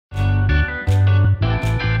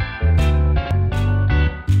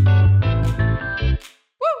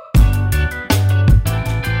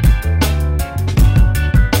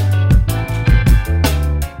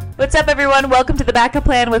everyone? Welcome to the Backup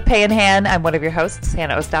Plan with Pay in Hand. I'm one of your hosts,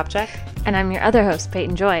 Hannah Ostapchuk. And I'm your other host,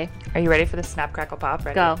 Peyton Joy. Are you ready for the Snap, Crackle, Pop?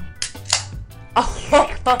 Ready? Go.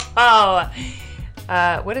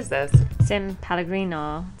 What is this? San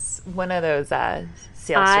Pellegrino. It's one of those sales.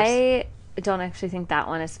 I don't actually think that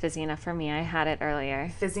one is fizzy enough for me. I had it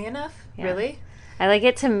earlier. Fizzy enough? Yeah. Really? I like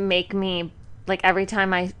it to make me, like, every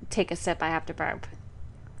time I take a sip, I have to burp.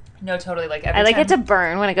 No, totally. I like it to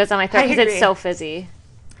burn when it goes down my throat because it's so fizzy.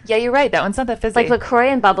 Yeah, you're right. That one's not that fizzy. Like LaCroix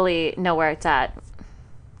and bubbly know where it's at.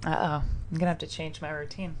 Uh-oh. I'm going to have to change my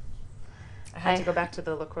routine. I had to go back to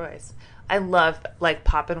the LaCroix. I love, like,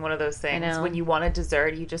 popping one of those things. When you want a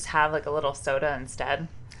dessert, you just have, like, a little soda instead.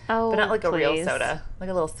 Oh, but not like please. a real soda. Like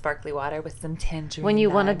a little sparkly water with some tangerine. When you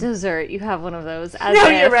want a dessert, you have one of those. No,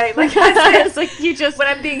 you're right. Like, it's like you just... When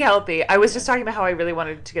I'm being healthy. I was just talking about how I really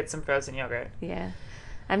wanted to get some frozen yogurt. Yeah.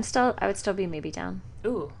 I would still be maybe down.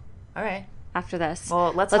 Ooh. All right. After this.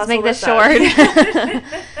 Well, let's make this short.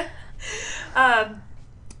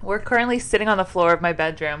 We're currently sitting on the floor of my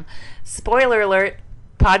bedroom. Spoiler alert.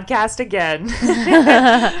 Podcast again.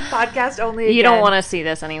 Podcast only again. You don't want to see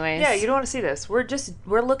this anyways. Yeah, you don't want to see this. We're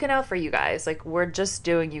looking out for you guys. Like, we're just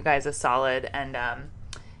doing you guys a solid. And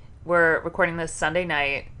we're recording this Sunday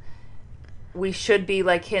night. We should be,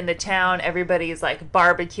 like, hitting the town. Everybody's, like,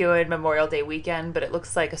 barbecuing Memorial Day weekend. But it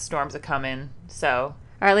looks like a storm's a-coming. So...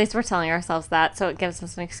 Or at least we're telling ourselves that, so it gives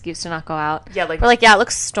us an excuse to not go out. Yeah, like... We're like, yeah, it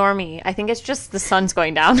looks stormy. I think it's just the sun's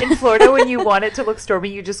going down. In Florida, when you want it to look stormy,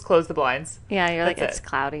 you just close the blinds. Yeah, you're like, it's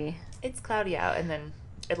cloudy. It's cloudy out, and then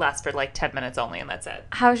it lasts for, like, 10 minutes only, and that's it.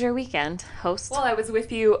 How was your weekend, host? Well, I was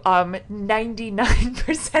with you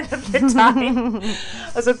 99% of the time.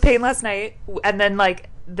 I was with Payne last night, and then, like,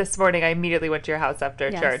 this morning, I immediately went to your house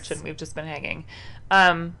after church, and we've just been hanging.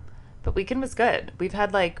 But weekend was good. We've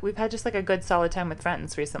had just like a good solid time with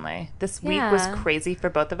friends recently. This week was crazy for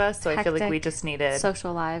both of us, so I feel like we just needed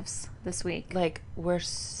social lives this week. Like, we're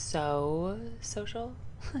so social,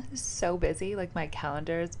 so busy. Like, my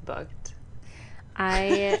calendar is booked.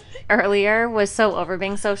 I earlier was so over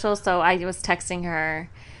being social, so I was texting her,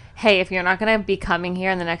 hey, if you're not going to be coming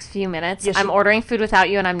here in the next few minutes, I'm ordering food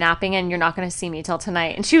without you and I'm napping and you're not going to see me till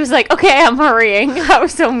tonight. And she was like, okay, I'm hurrying. That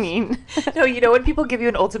was so mean. No, you know when people give you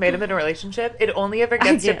an ultimatum in a relationship, it only ever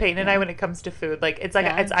gets to Peyton and I when it comes to food. Like, it's like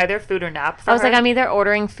it's either food or nap for I was her. like, I'm either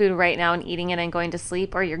ordering food right now and eating it and going to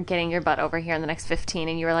sleep, or you're getting your butt over here in the next 15.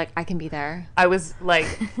 And you were like, I can be there. I was like,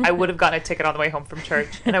 I would have gotten a ticket on the way home from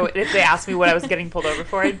church. And if they asked me what I was getting pulled over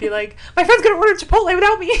for, I'd be like, my friend's going to order Chipotle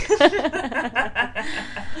without me.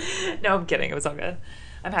 No, I'm kidding. It was all good.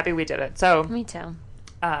 I'm happy we did it. So, me too.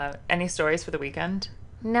 Any stories for the weekend?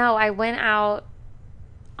 No, I went out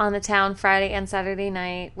on the town Friday and Saturday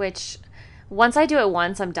night, which once I do it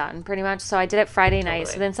once, I'm done pretty much. So I did it Friday night.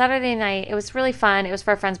 So then Saturday night, it was really fun. It was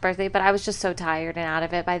for a friend's birthday, but I was just so tired and out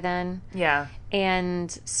of it by then. Yeah.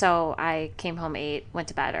 And so I came home 8, went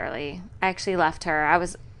to bed early. I actually left her.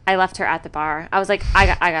 I left her at the bar. I was like,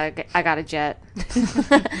 I got a jet.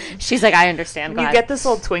 She's like, I understand. You get this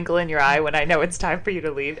little twinkle in your eye when I know it's time for you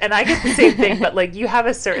to leave. And I get the same thing, but like you have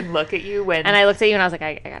a certain look at you when... And I looked at you and I was like,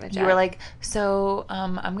 I got a jet. You were like, so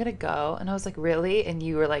I'm going to go. And I was like, really? And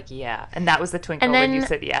you were like, yeah. And that was the twinkle when you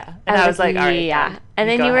said yeah. And I was like, all right. Yeah. And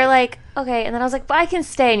then you were like, okay. And then I was like, well, I can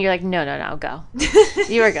stay. And you're like, no, go.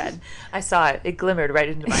 You were good. I saw it. It glimmered right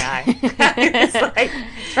into my eye. It's like,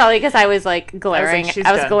 probably because I was like glaring.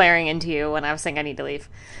 I was done. Glaring into you when I was saying I need to leave.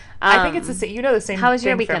 I think it's the same. You know the same. How was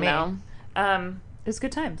your thing weekend for me. though? It was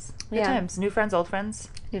good times. Good times. New friends, old friends.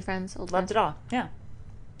 New friends, old Loved friends. it all. Yeah.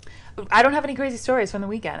 I don't have any crazy stories from the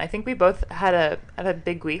weekend. I think we both had a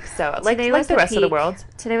big week. So like the rest of the world.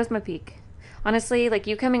 Today was my peak. Honestly, like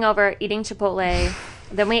you coming over, eating Chipotle,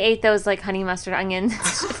 then we ate those like honey mustard onions.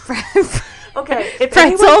 Okay,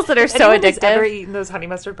 pretzels that are so addictive. Ever eaten those honey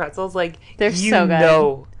mustard pretzels? Like they're so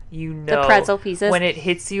good. You know the pretzel pieces when it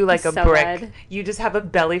hits you like a brick. Good. You just have a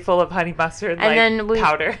belly full of honey mustard and then we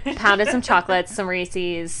powder. Pounded some chocolates, some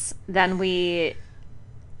Reese's. Then we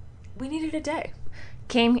needed a day.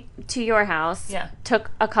 Came to your house. Yeah.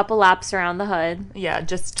 Took a couple laps around the hood. Yeah,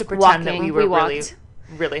 just to pretend that we were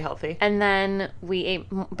really healthy. And then we ate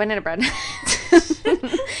banana bread.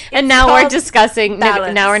 And now we're discussing,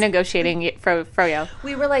 now we're negotiating froyo.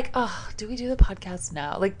 We were like, oh, do we do the podcast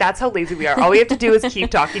now? Like, that's how lazy we are. All we have to do is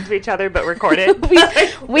keep talking to each other, but record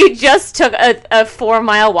it. we just took a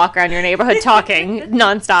 4-mile walk around your neighborhood talking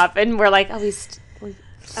nonstop, and we're like, at least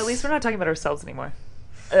we're not talking about ourselves anymore.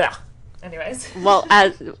 Ugh. Anyways. Well,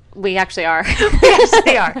 as we actually are. We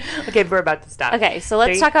actually are. Okay, we're about to stop. Okay, so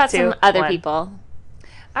let's talk about some other people.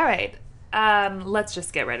 All right. Let's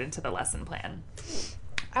just get right into the lesson plan.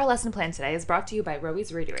 Our lesson plan today is brought to you by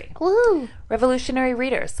Rowi's Readery. Woo! Revolutionary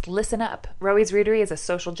readers, listen up. Rowi's Readery is a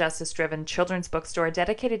social justice-driven children's bookstore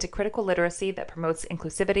dedicated to critical literacy that promotes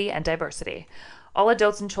inclusivity and diversity. All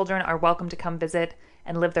adults and children are welcome to come visit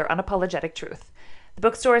and live their unapologetic truth. The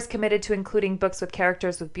bookstore is committed to including books with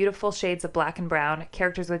characters with beautiful shades of black and brown,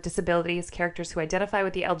 characters with disabilities, characters who identify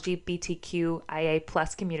with the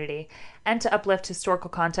LGBTQIA+ community, and to uplift historical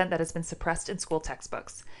content that has been suppressed in school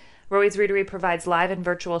textbooks. Rowi's Readery provides live and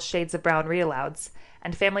virtual Shades of Brown read-alouds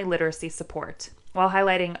and family literacy support, while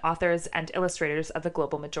highlighting authors and illustrators of the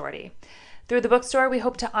global majority. Through the bookstore, we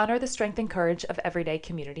hope to honor the strength and courage of everyday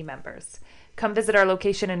community members. Come visit our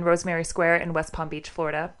location in Rosemary Square in West Palm Beach,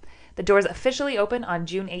 Florida. The doors officially open on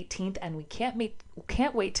June 18th, and we can't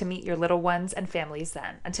wait to meet your little ones and families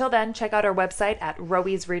then. Until then, check out our website at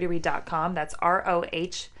rowiesreadery.com. That's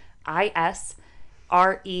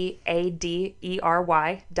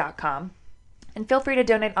ROHISREADERY.com. And feel free to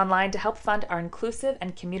donate online to help fund our inclusive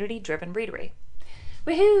and community-driven readery.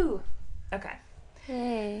 Woohoo! Okay.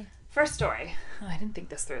 Yay. First story. Oh, I didn't think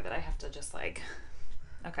this through, that I have to just like...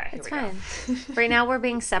 Okay, here it's we fine. go. Right now we're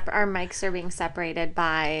being our mics are being separated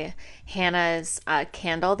by Hannah's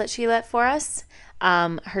candle that she lit for us,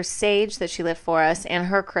 her sage that she lit for us, and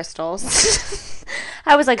her crystals.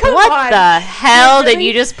 I was like, what the hell did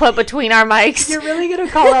you just put between our mics? You're really going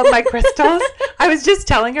to call out my crystals? I was just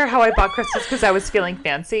telling her how I bought crystals because I was feeling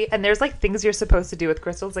fancy, and there's like things you're supposed to do with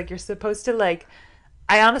crystals. Like you're supposed to like...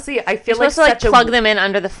 I feel you're like supposed to like plug them in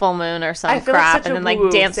under the full moon or some crap, and then like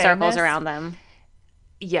dance circles around them.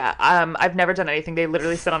 Yeah, I've never done anything. They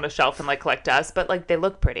literally sit on a shelf and like collect dust, but like they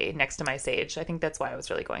look pretty next to my sage. I think that's why I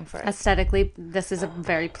was really going for it. Aesthetically, this is a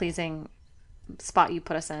very pleasing spot you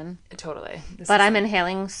put us in. Totally. But I'm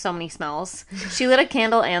inhaling so many smells. She lit a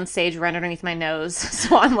candle and sage right underneath my nose,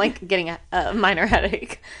 so I'm like getting a minor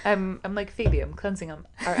headache. I'm like Phoebe. I'm cleansing our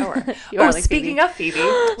hour. You are like speaking Phoebe. Of Phoebe,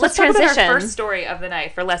 let's transition. Talk about our first story of the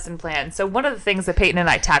night for lesson plan. So one of the things that Peyton and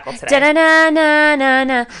I tackled today.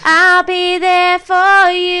 Da-na-na-na-na-na, I'll be there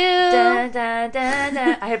for you.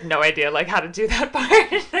 Da-da-da-da. I have no idea like how to do that part.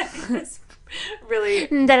 It's really.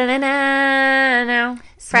 Da-da-na-na-na.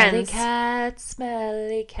 Friends.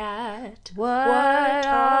 Smelly cat, what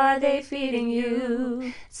are they feeding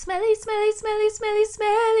you? Smelly, smelly, smelly, smelly,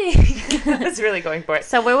 smelly. I was really going for it.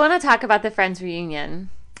 So we want to talk about the Friends reunion.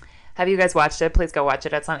 Have you guys watched it? Please go watch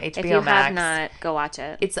it. It's on HBO Max. If you have not, go watch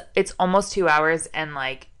it. It's almost 2 hours, and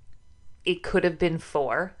like it could have been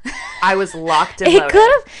 4. I was locked and loaded.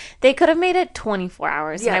 They could have made it 24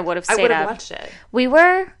 hours, and I would have stayed up. I would have watched it. We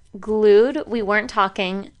were glued. We weren't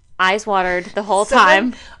talking. Eyes watered the whole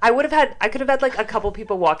time. I could have had like a couple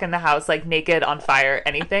people walk in the house like naked, on fire,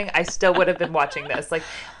 anything. I still would have been watching this. Like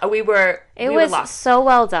we were lost. So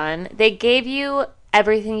well done. They gave you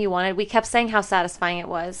everything you wanted. We kept saying how satisfying it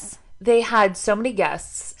was. They had so many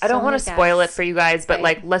guests. I don't want to spoil it for you guys, but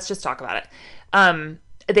like let's just talk about it.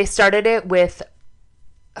 They started it with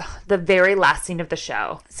the very last scene of the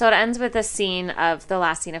show. So it ends with a scene of the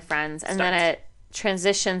last scene of Friends, and then it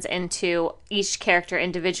transitions into each character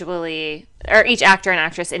individually, or each actor and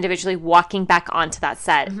actress individually walking back onto that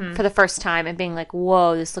set for the first time and being like,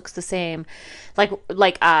 whoa, this looks the same. Like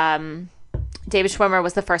David Schwimmer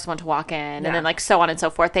was the first one to walk in, and then like so on and so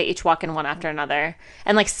forth. They each walk in one after another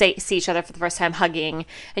and like see each other for the first time, hugging.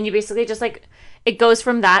 And you basically just like, it goes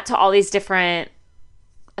from that to all these different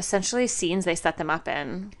essentially scenes they set them up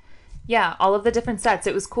in. Yeah, all of the different sets.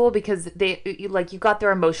 It was cool because you got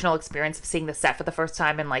their emotional experience of seeing the set for the first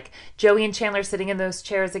time, and like Joey and Chandler sitting in those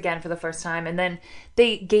chairs again for the first time, and then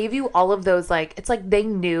they gave you all of those like, it's like they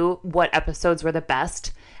knew what episodes were the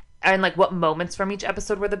best and like what moments from each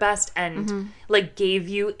episode were the best, and like gave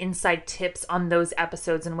you inside tips on those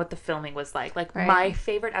episodes and what the filming was like. Like my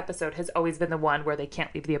favorite episode has always been the one where they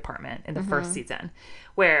can't leave the apartment in the first season,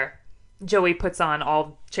 where Joey puts on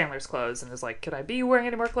all Chandler's clothes and is like, could I be wearing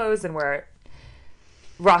any more clothes? And where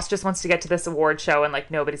Ross just wants to get to this award show and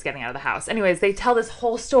like nobody's getting out of the house. Anyways, they tell this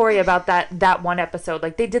whole story about that one episode.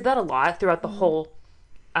 Like they did that a lot throughout the whole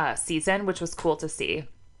season, which was cool to see.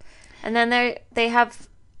 And then they have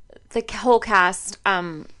the whole cast,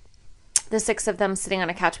 the 6 of them sitting on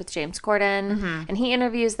a couch with James Corden, and he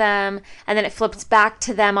interviews them, and then it flips back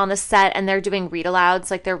to them on the set, and they're doing read-alouds,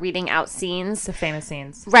 like they're reading out scenes. The famous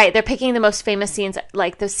scenes. Right, they're picking the most famous scenes,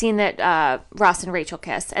 like the scene that Ross and Rachel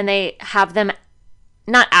kiss, and they have them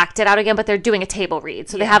not act it out again, but they're doing a table read.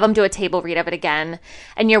 So they have them do a table read of it again,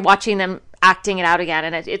 and you're watching them acting it out again,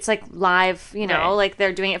 and it's like live, you know, like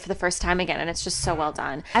they're doing it for the first time again, and it's just so well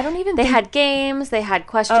done. I don't even they had games, they had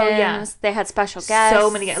questions, they had special guests, so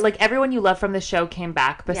many, like everyone you love from the show came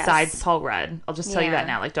back besides Paul Rudd. I'll just tell you that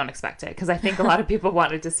now, like don't expect it, because I think a lot of people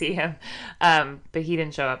wanted to see him, but he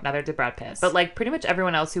didn't show up. Neither did Brad Pitt, but like pretty much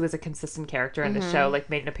everyone else who was a consistent character in the show like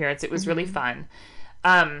made an appearance. It was really fun.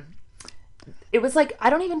 It was like, I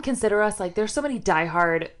don't even consider us, like, there's so many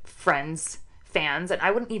diehard Friends fans, and I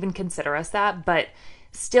wouldn't even consider us that, but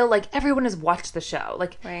still, like, everyone has watched the show.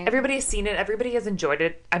 Like, everybody has seen it. Everybody has enjoyed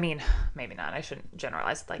it. I mean, maybe not. I shouldn't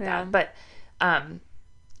generalize it like that. But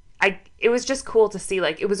it was just cool to see,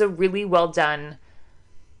 like, it was a really well done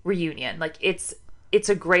reunion. Like, it's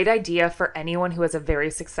a great idea for anyone who has a very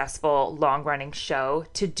successful, long-running show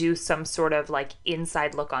to do some sort of, like,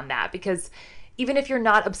 inside look on that, because even if you're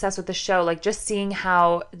not obsessed with the show, like just seeing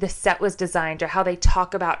how the set was designed or how they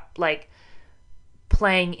talk about like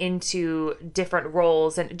playing into different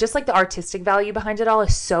roles and just like the artistic value behind it all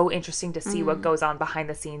is so interesting to see what goes on behind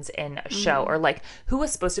the scenes in a show, or like who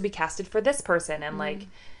was supposed to be casted for this person, and like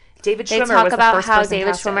David Schwimmer was the first person. They talk about how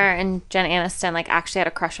David Schwimmer and Jen Aniston like actually had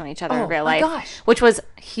a crush on each other in real life, gosh. which was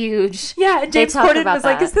huge. Yeah, and James Corden was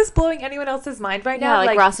like, "Is this blowing anyone else's mind right now?" Yeah,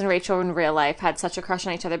 like Ross and Rachel in real life had such a crush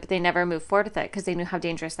on each other, but they never moved forward with it because they knew how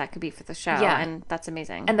dangerous that could be for the show. Yeah, and that's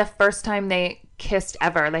amazing. And the first time they kissed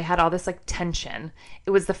ever, they had all this like tension.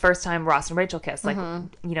 It was the first time Ross and Rachel kissed, like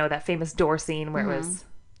you know that famous door scene where it was.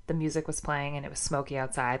 The music was playing and it was smoky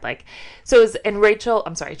outside. Like, so it was, and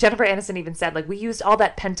Jennifer Aniston even said, like, we used all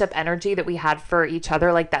that pent up energy that we had for each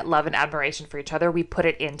other, like that love and admiration for each other. We put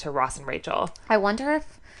it into Ross and Rachel. I wonder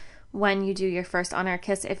if when you do your first on-air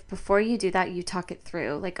kiss, if before you do that, you talk it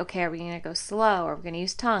through. Like, okay, are we going to go slow? Are we going to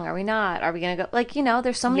use tongue? Are we not? Are we going to go, like, you know,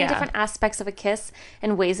 there's so many different aspects of a kiss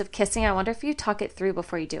and ways of kissing. I wonder if you talk it through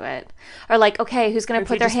before you do it. Or like, okay, who's going to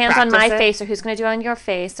put their hands on my face, or who's going to do it on your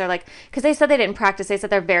face? Or like, because they said they didn't practice. They said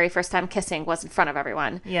their very first time kissing was in front of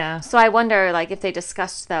everyone. Yeah. So I wonder, like, if they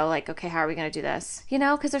discussed, though, like, okay, how are we going to do this? You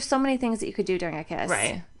know, because there's so many things that you could do during a kiss.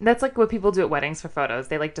 Right. That's like what people do at weddings for photos.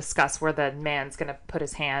 They like discuss where the man's going to put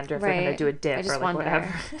his hand, or if they're going to do a dip. Or like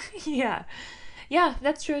whatever. Yeah,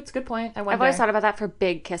 that's true. It's a good point. I've always thought about that for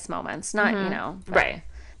big kiss moments. Not, you know. Right.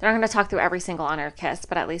 They're not going to talk through every single on-air kiss,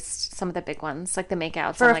 but at least some of the big ones, like the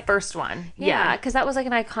makeouts. For like, a first one. Yeah, because that was like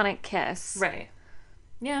an iconic kiss. Right.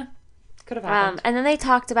 Yeah. Could have happened. And then they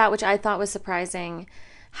talked about, which I thought was surprising,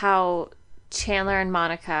 how Chandler and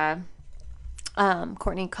Monica,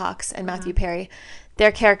 Courtney Cox and Matthew Perry,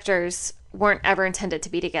 their characters weren't ever intended to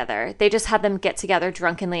be together. They just had them get together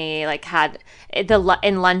drunkenly, like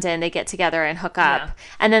in London, they get together and hook up. Yeah.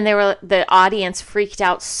 And then the audience freaked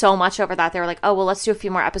out so much over that. They were like, oh, well, let's do a few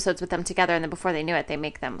more episodes with them together. And then before they knew it, they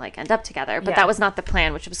make them like end up together. But that was not the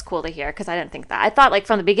plan, which was cool to hear, because I didn't think that. I thought like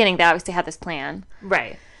from the beginning, they obviously had this plan.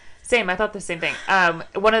 Right. Same. I thought the same thing.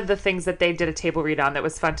 One of the things that they did a table read on that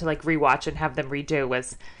was fun to like rewatch and have them redo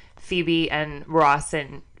was Phoebe and Ross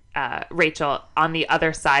and Rachel on the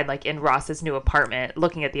other side, like in Ross's new apartment,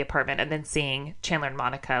 looking at the apartment, and then seeing Chandler and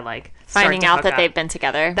Monica like finding out that they've been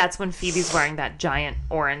together. That's when Phoebe's wearing that giant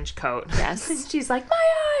orange coat. Yes. She's like,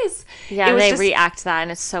 my eyes. Yeah, they react to that,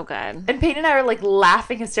 and it's so good. And Peyton and I are like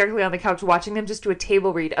laughing hysterically on the couch watching them just do a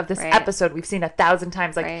table read of this episode we've seen 1,000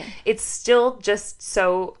 times. Like it's still just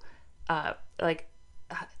so like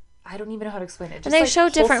I don't even know how to explain it. Just and they like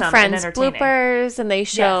showed different Friends bloopers, and they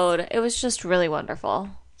showed it was just really wonderful.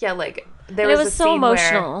 Yeah, like there was a scene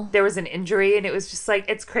where there was an injury, and it was just like,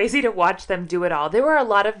 it's crazy to watch them do it all. There were a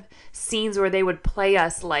lot of scenes where they would play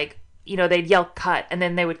us like, you know, they'd yell cut, and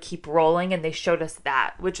then they would keep rolling, and they showed us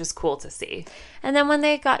that, which was cool to see. And then when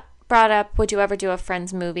they got brought up, would you ever do a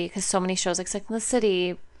Friends movie? Because so many shows, like Sex and the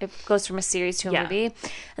City, it goes from a series to a movie.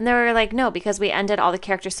 And they were like, no, because we ended all the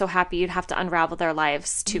characters so happy, you'd have to unravel their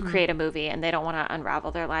lives to create a movie, and they don't want to unravel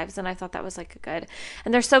their lives. And I thought that was like a good,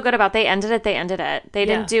 and they're so good about, they ended it. They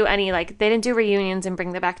didn't do any, like, they didn't do reunions and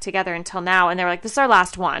bring them back together until now. And they were like, this is our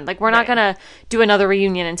last one. Like, we're not going to do another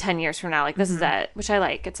reunion in 10 years from now. Like, this is it, which I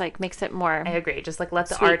like. It's like, makes it more I agree. Just like let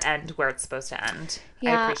the art end where it's supposed to end.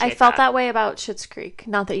 Yeah, I felt that way about Schitt's Creek.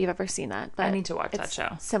 Not that you've ever seen that, but I need to watch that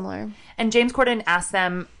show. Similar. And James Corden asked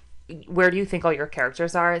them, where do you think all your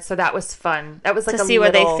characters are? So that was fun. That was like to see where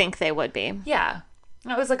they think they would be. Yeah.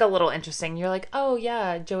 That was like a little interesting. You're like, oh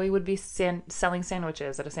yeah, Joey would be selling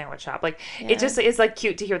sandwiches at a sandwich shop. Like it just is like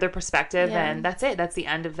cute to hear their perspective, and that's it. That's the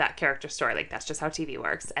end of that character story. Like that's just how TV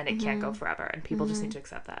works, and it can't go forever, and people just need to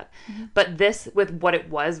accept that. But this, with what it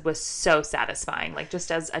was so satisfying. Like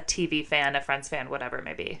just as a TV fan, a Friends fan, whatever it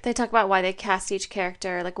may be. They talk about why they cast each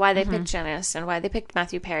character, like why they picked Janice and why they picked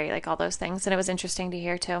Matthew Perry, like all those things, and it was interesting to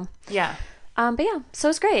hear too. Yeah. But yeah, so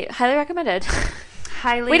it's great. Highly recommended.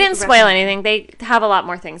 Highly. We didn't spoil anything. They have a lot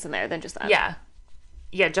more things in there than just that. Yeah.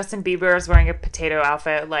 Yeah, Justin Bieber is wearing a potato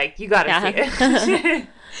outfit. Like, you gotta see it.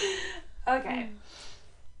 Okay.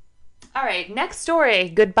 All right, next story.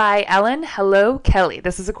 Goodbye, Ellen. Hello, Kelly.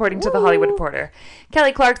 This is according to The Hollywood Reporter.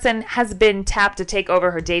 Kelly Clarkson has been tapped to take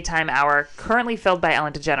over her daytime hour, currently filled by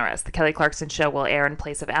Ellen DeGeneres. The Kelly Clarkson Show will air in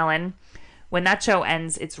place of Ellen. When that show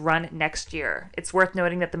ends, it's run next year. It's worth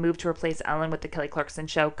noting that the move to replace Ellen with The Kelly Clarkson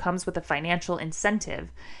Show comes with a financial incentive,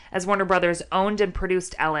 as Warner Brothers owned and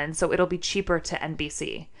produced Ellen, so it'll be cheaper to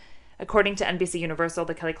NBC. According to NBC Universal,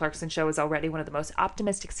 The Kelly Clarkson Show is already one of the most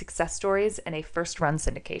optimistic success stories in a first-run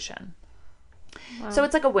syndication. Wow. So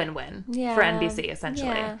it's like a win-win for NBC, essentially.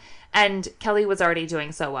 Yeah. And Kelly was already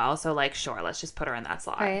doing so well, so, like, sure, let's just put her in that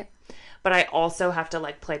slot. Right. But I also have to,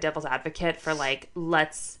 like, play devil's advocate for, like,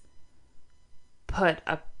 let's put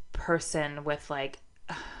a person with, like,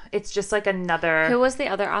 it's just like another... Who was the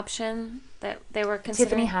other option that they were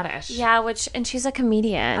considering? Tiffany Haddish. Yeah, and she's a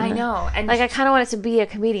comedian. I know. And like, I kind of wanted to be a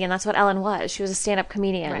comedian. That's what Ellen was. She was a stand-up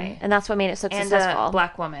comedian. Right. And that's what made it so successful. And a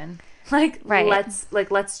black woman. Like,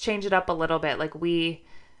 let's change it up a little bit. Like,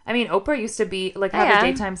 Oprah used to be, like, have a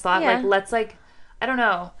daytime slot. Yeah. Like, let's, like, I don't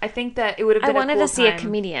know. I think that it would have been I wanted to see a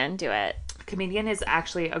comedian do it. Comedian is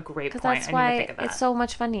actually a great point. That's why it's so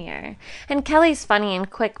much funnier. And Kelly's funny and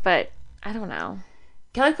quick, but I don't know.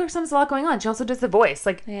 Kelly Clarkson has a lot going on. She also does the voice.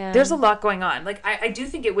 Like, there's a lot going on. Like, I do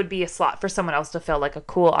think it would be a slot for someone else to fill, like, a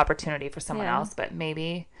cool opportunity for someone else, but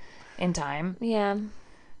maybe in time. Yeah.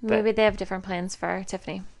 Maybe they have different plans for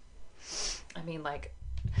Tiffany. I mean, like,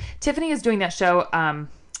 Tiffany is doing that show,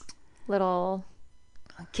 Little...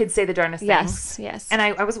 Kids Say the Darndest Things. Yes. And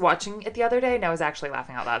I was watching it the other day, and I was actually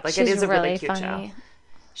laughing out loud. Like, it is a really cute show.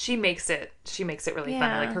 She makes it really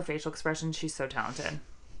funny. Like, her facial expression, she's so talented.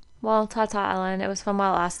 Well, ta-ta, Ellen. It was fun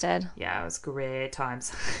while it lasted. Yeah, it was great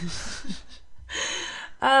times.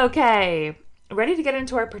 Okay. Ready to get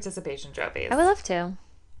into our participation trophies? I would love to.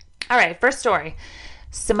 All right, first story.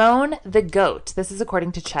 Simone the Goat. This is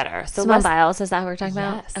according to Cheddar. So Simone Biles, is that what we're talking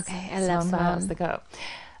about? Yes. Okay, I love Simone Biles the Goat.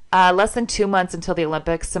 Less than 2 months until the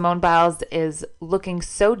Olympics, Simone Biles is looking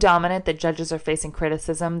so dominant that judges are facing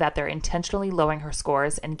criticism that they're intentionally lowering her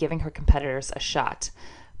scores and giving her competitors a shot.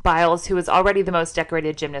 Biles, who is already the most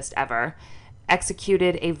decorated gymnast ever,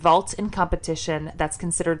 executed a vault in competition that's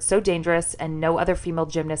considered so dangerous, and no other female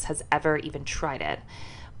gymnast has ever even tried it.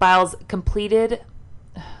 Biles completed...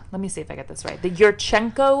 Let me see if I get this right. The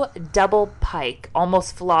Yurchenko double pike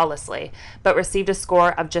almost flawlessly, but received a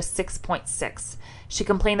score of just 6.6. She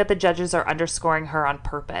complained that the judges are underscoring her on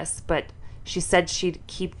purpose, but she said she'd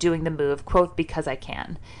keep doing the move, quote, because I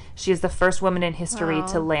can. She is the first woman in history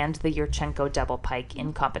to land the Yurchenko double pike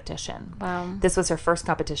in competition. Wow. This was her first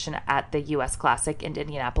competition at the U.S. Classic in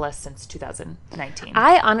Indianapolis since 2019.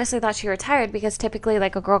 I honestly thought she retired because typically,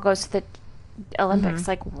 like, a girl goes to the Olympics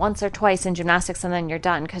like once or twice in gymnastics and then you're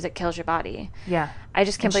done because it kills your body. Yeah. I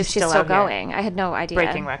just can't believe she's still going. I had no idea.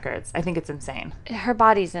 Breaking records. I think it's insane. Her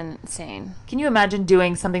body's insane. Can you imagine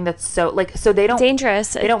doing something that's so, like, so they don't...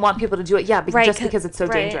 Dangerous. They don't want people to do it, just because it's so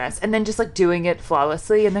dangerous. And then just, like, doing it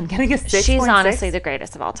flawlessly and then getting a 6.6. She's honestly the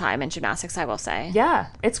greatest of all time in gymnastics, I will say. Yeah,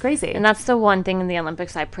 it's crazy. And that's the one thing in the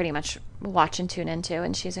Olympics I pretty much watch and tune into,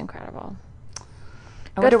 and she's incredible.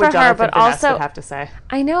 I wonder what Jonathan Vaness would have to say.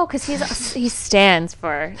 I know, because he stands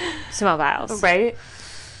for Simone Biles. Right?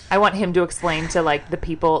 I want him to explain to, like, the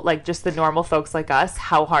people, like, just the normal folks like us,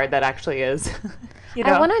 how hard that actually is. You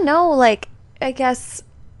know? I want to know, like, I guess,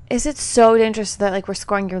 is it so dangerous that, like, we're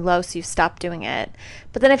scoring you low so you stop doing it?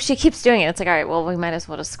 But then if she keeps doing it, it's like, all right, well, we might as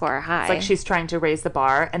well just score high. It's like she's trying to raise the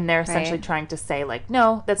bar, and they're essentially trying to say, like,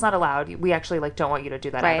 no, that's not allowed. We actually, like, don't want you to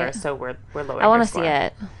do that ever, so we're lowering I want to score. See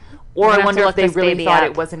it. Or I wonder if they really thought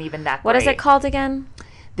it wasn't even that great. What is it called again?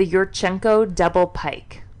 The Yurchenko double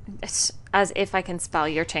pike. As if I can spell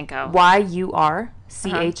Yurchenko.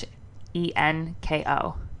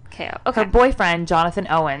 Yurchenko. Okay. Her boyfriend, Jonathan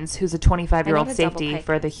Owens, who's a 25-year-old safety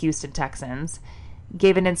for the Houston Texans,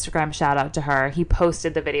 gave an Instagram shout-out to her. He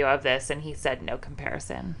posted the video of this, and he said no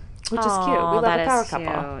comparison, which is cute. We love a power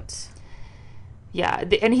couple. Yeah,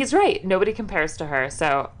 and he's right. Nobody compares to her.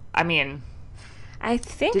 So, I mean... I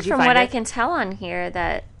think from what I can tell on here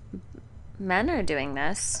that men are doing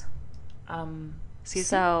this.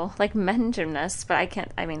 So, like, men gymnasts, but I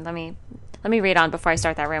can't, I mean, let me read on before I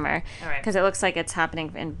start that rumor. All right. Because it looks like it's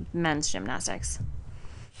happening in men's gymnastics.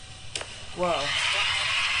 Whoa.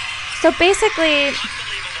 So basically...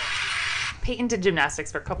 Peyton did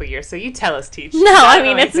gymnastics for a couple years, so you tell us, Teach. No, I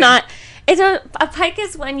mean, it's not. It's a pike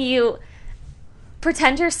is when you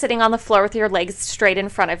pretend you're sitting on the floor with your legs straight in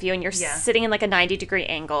front of you, and you're sitting in like a 90-degree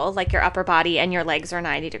angle, like your upper body and your legs are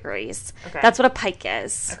 90 degrees. Okay. That's what a pike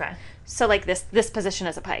is. Okay. So like this position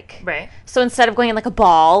is a pike. Right. So instead of going in like a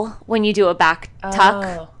ball when you do a back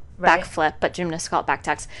tuck, back flip, but gymnasts call it back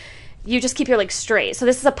tucks, you just keep your legs straight. So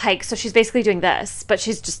this is a pike, so she's basically doing this, but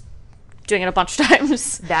she's just doing it a bunch of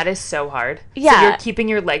times. That is so hard. Yeah. So you're keeping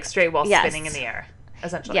your legs straight while spinning in the air,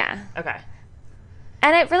 essentially. Yeah. Okay.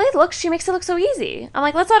 And it really she makes it look so easy. I'm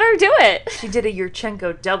like, let's let her do it. She did a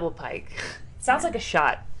Yurchenko double pike. Sounds like a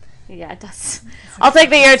shot. Yeah, it does. I'll take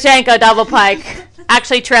the Yurchenko double pike.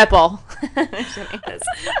 Actually, triple.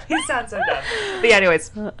 He sounds so dumb. But yeah, anyways.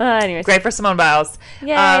 Great for Simone Biles.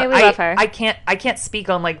 Yay, we love her. I can't speak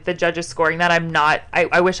on like the judges scoring that. I'm not.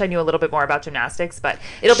 I wish I knew a little bit more about gymnastics, but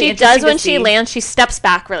it'll be interesting. She does when she lands. She steps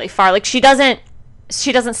back really far. Like she doesn't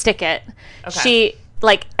stick it. Okay. She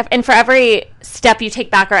and for every step you take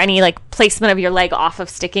back or any like placement of your leg off of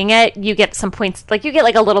sticking it, you get some points. Like you get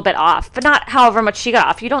like a little bit off, but not however much she got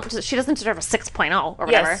off. She doesn't deserve a 6.0 or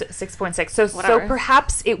whatever. Yes, 6.6. So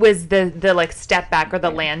perhaps it was the like step back or the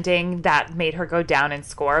landing that made her go down and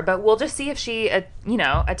score. But we'll just see if she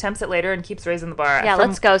attempts it later and keeps raising the bar. Yeah,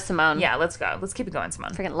 let's go, Simone. Yeah, let's go. Let's keep it going,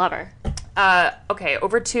 Simone. Freaking love her. Okay,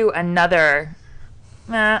 over to another.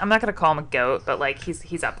 I'm not gonna call him a goat, but like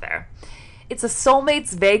he's up there. It's a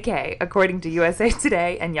soulmates vacay, according to USA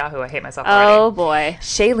Today and Yahoo. I hate myself already. Oh, boy.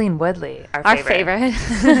 Shailene Woodley, our favorite.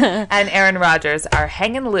 And Aaron Rodgers are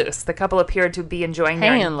hanging loose. The couple appeared to be enjoying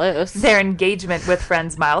their engagement with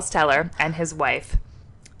friends Miles Teller and his wife,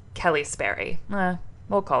 Kelly Sperry.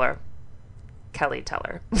 We'll call her Kelly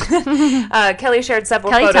Teller. Kelly shared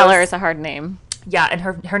several photos. Kelly Teller is a hard name. Yeah, and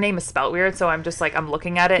her name is spelled weird, so I'm just like, I'm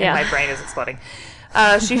looking at it and my brain is exploding.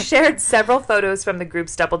 She shared several photos from the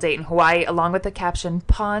group's double date in Hawaii, along with the caption,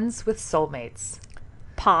 "Pawns with soulmates."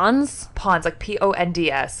 Pawns? Pawns, like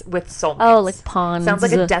Ponds with soulmates. Oh, like pawns. Sounds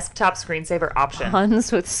like a desktop screensaver option. Pawns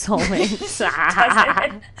with soulmates.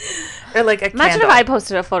 Or like a Imagine candle. if I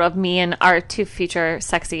posted a photo of me and our two future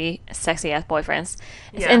sexy ass boyfriends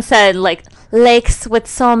and said like lakes with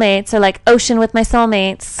soulmates or like ocean with my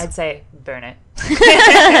soulmates. I'd say burn it.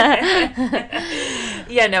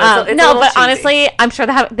 Yeah, no, it's no, but cheesy. Honestly, I'm sure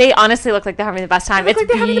they honestly look like they're having the best time. It's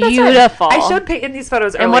beautiful. I showed Peyton these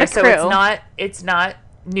photos earlier, and what a crew. So it's not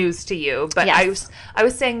news to you. But yes. I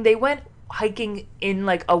was saying they went hiking in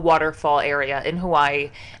like a waterfall area in Hawaii,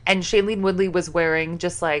 and Shailene Woodley was wearing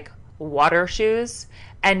just like water shoes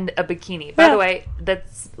and a bikini. By the way,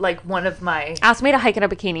 that's like one of my. Ask me to hike in a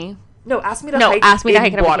bikini. No, ask me to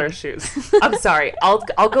hike in water shoes. I'm sorry. I'll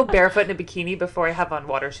go barefoot in a bikini before I have on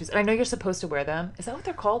water shoes. And I know you're supposed to wear them. Is that what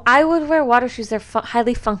they're called? I would wear water shoes. They're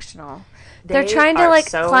highly functional. They're trying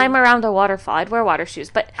to climb around a waterfall. I'd wear water shoes,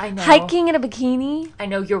 but hiking in a bikini. I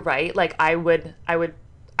know you're right. Like I would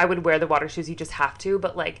wear the water shoes. You just have to.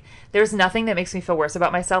 But like, there's nothing that makes me feel worse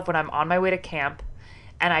about myself when I'm on my way to camp,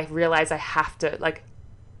 and I realize I have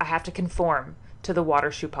to conform to the water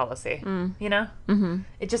shoe policy, you know? Mm-hmm.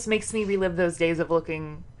 It just makes me relive those days of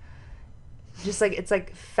looking just like, it's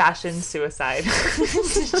like fashion suicide.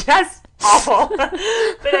 It's just awful.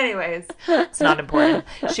 But anyways, it's not important.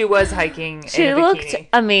 She was hiking in a bikini. She looked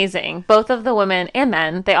amazing. Both of the women and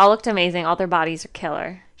men, they all looked amazing. All their bodies are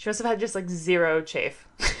killer. She must have had just like zero chafe.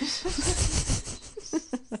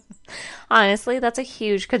 Honestly, that's a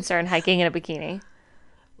huge concern, hiking in a bikini.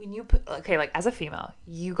 When you put, like as a female,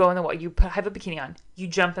 you go in the water, have a bikini on, you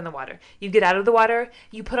jump in the water, you get out of the water,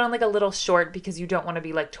 you put on like a little short because you don't want to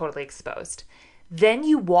be like totally exposed. Then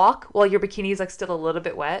you walk while your bikini is like still a little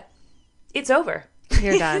bit wet. It's over.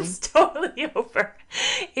 You're done. It's totally over.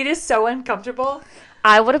 It is so uncomfortable.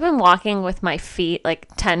 I would have been walking with my feet like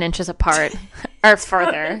 10 inches apart or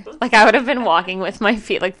further. Like I would have been walking with my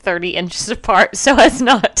feet like 30 inches apart so as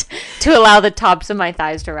not to allow the tops of my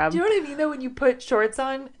thighs to rub. Do you know what I mean though when you put shorts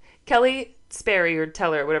on? Kelly Sperry or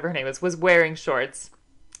Teller, whatever her name was wearing shorts.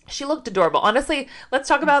 She looked adorable. Honestly, let's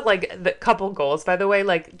talk about like the couple goals, by the way.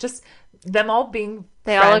 Like just them all being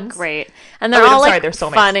friends. All look great. And they're all they're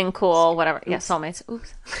fun and cool, whatever. Oops. Yeah, soulmates.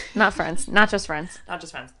 Oops. Not friends. Not just friends. Not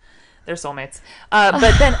just friends. They're soulmates.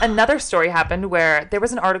 But then another story happened where there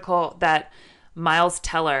was an article that Miles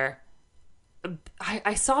Teller,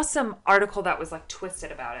 I saw some article that was like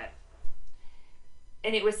twisted about it.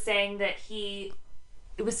 And it was saying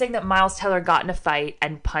that Miles Teller got in a fight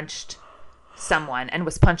and punched someone and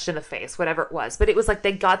was punched in the face, whatever it was. But it was like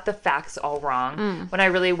they got the facts all wrong. When I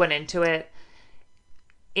really went into it,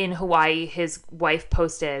 in Hawaii, his wife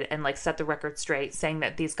posted and like set the record straight saying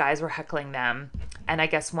that these guys were heckling them. And I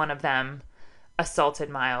guess one of them assaulted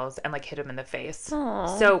Miles and like hit him in the face.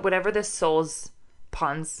 Aww. So whatever this Souls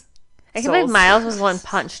Ponds I can't believe Miles was one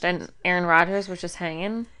punched and Aaron Rodgers was just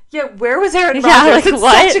hanging. Yeah, where was Aaron Rodgers? Yeah, like, That's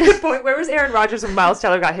what? such a good point. Where was Aaron Rodgers when Miles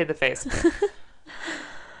Teller got hit in the face?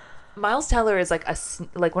 Miles Teller is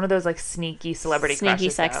like one of those like sneaky celebrity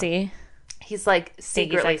crushes. Sexy. Though. He's like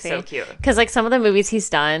secretly so cute. Because like some of the movies he's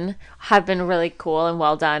done have been really cool and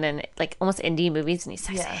well done and like almost indie movies, and he's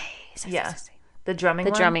sexy. Yeah. Sexy. The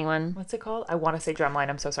drumming one. What's it called? I want to say Drumline.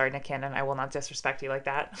 I'm so sorry, Nick Cannon. I will not disrespect you like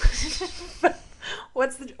that.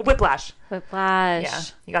 What's the Whiplash? Whiplash. Yeah,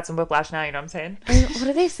 you got some whiplash now. You know what I'm saying? What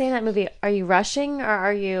do they say in that movie? Are you rushing or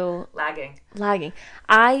are you lagging?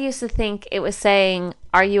 I used to think it was saying,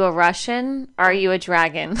 "Are you a Russian? Or are you a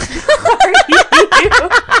dragon?"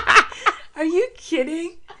 Are you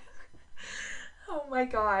kidding? Oh my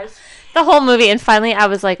gosh. The whole movie, and finally I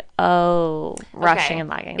was like, oh, rushing and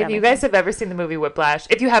lagging. If you guys have ever seen the movie Whiplash,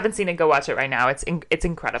 if you haven't seen it, go watch it right now. It's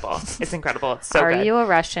incredible. It's incredible. It's so good. Are you a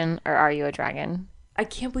Russian or are you a dragon? I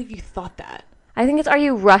can't believe you thought that. I think it's, are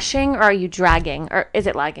you rushing or are you dragging? Or is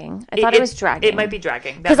it lagging? I thought it was dragging. It might be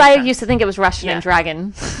dragging. Because I used to think it was Russian and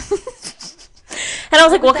dragon. And I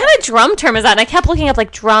was like, what kind of drum term is that? And I kept looking up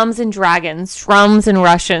like drums and dragons, drums and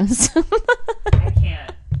Russians. I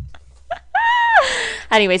can't.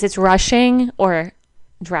 Anyways, it's rushing or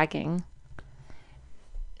dragging.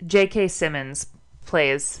 J.K. Simmons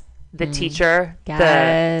plays the teacher,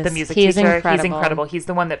 yes. the music He's teacher. Incredible. He's incredible. He's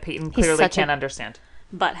the one that Peyton clearly can't understand.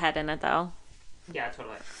 Butthead in it, though. Yeah,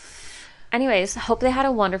 totally. Anyways, hope they had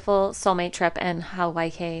a wonderful soulmate trip in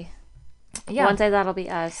Hawaii. Yeah. One day that'll be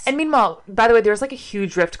us. And meanwhile, by the way, there's like a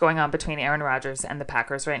huge rift going on between Aaron Rodgers and the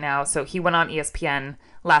Packers right now. So he went on ESPN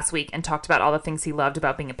last week and talked about all the things he loved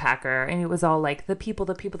about being a Packer. And it was all like the people.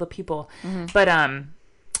 Mm-hmm. But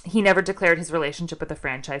he never declared his relationship with the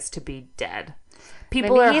franchise to be dead.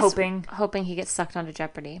 People are hoping he gets sucked onto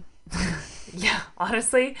Jeopardy. Yeah,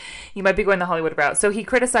 honestly, you might be going the Hollywood route. So he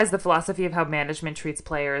criticized the philosophy of how management treats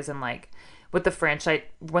players and like what the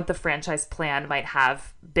franchise plan might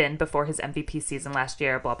have been before his MVP season last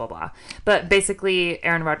year, blah, blah, blah. But basically,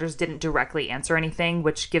 Aaron Rodgers didn't directly answer anything,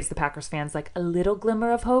 which gives the Packers fans like a little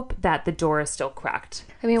glimmer of hope that the door is still cracked.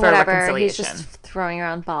 I mean, whatever. He's just throwing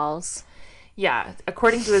around balls. Yeah.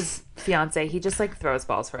 According to his fiance, he just like throws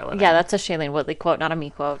balls for a living. Yeah, that's a Shailene Woodley quote, not a me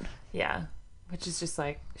quote. Yeah. Which is just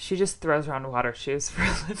like, she just throws around water shoes for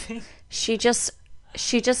a living. She just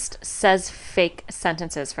says fake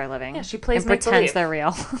sentences for a living. Yeah, she plays and pretends they're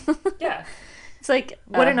real. Yeah. It's like,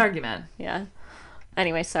 what an argument. Yeah.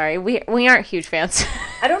 Anyway, sorry. We aren't huge fans.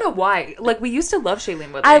 I don't know why. Like, we used to love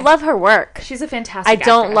Shailene Woodley. I love her work. She's a fantastic actress. I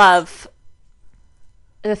don't actress. love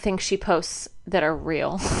the things she posts that are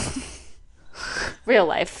real. Real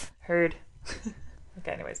life. Heard.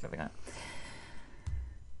 Okay, anyways, moving on.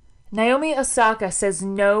 Naomi Osaka says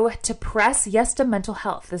no to press, yes to mental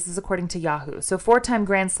health. This is according to Yahoo. So 4-time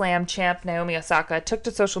Grand Slam champ Naomi Osaka took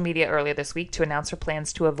to social media earlier this week to announce her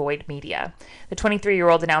plans to avoid media. The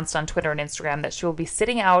 23-year-old announced on Twitter and Instagram that she will be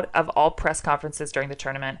sitting out of all press conferences during the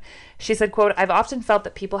tournament. She said, quote, "I've often felt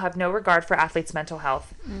that people have no regard for athletes' mental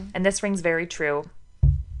health, and this rings very true.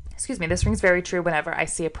 This rings very true whenever I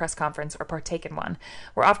see a press conference or partake in one.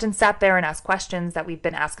 We're often sat there and ask questions that we've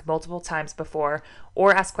been asked multiple times before,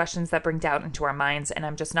 or ask questions that bring doubt into our minds, and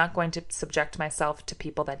I'm just not going to subject myself to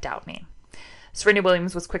people that doubt me." Serena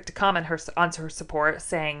Williams was quick to comment on her support,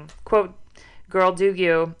 saying, quote, "Girl, do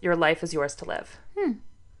you. Your life is yours to live."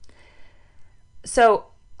 So,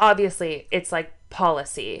 obviously, it's like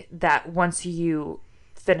policy that once you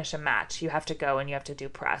finish a match, you have to go and you have to do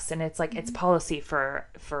press, and it's like it's policy for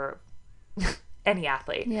any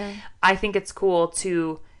athlete. Yeah. I think it's cool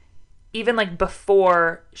to even like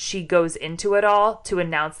before she goes into it all to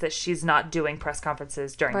announce that she's not doing press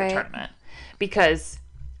conferences during the tournament, because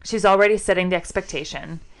she's already setting the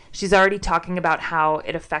expectation. She's already talking about how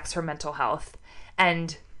it affects her mental health,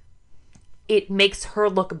 and it makes her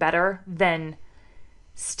look better than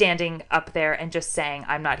standing up there and just saying,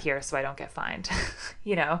 "I'm not here so I don't get fined,"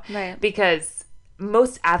 you know? Right. Because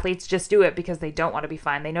most athletes just do it because they don't want to be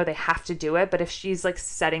fined. They know they have to do it. But if she's like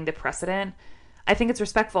setting the precedent, I think it's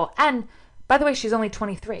respectful. And by the way, she's only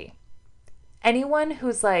 23. Anyone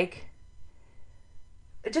who's like,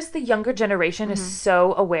 just the younger generation is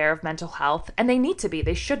so aware of mental health, and they need to be.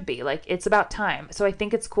 They should be. Like, it's about time. So I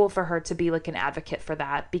think it's cool for her to be like an advocate for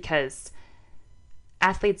that, because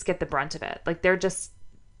athletes get the brunt of it. Like,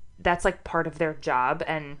 that's like part of their job.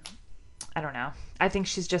 And I don't know. I think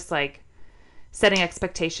she's just like setting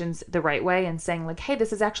expectations the right way and saying like, hey,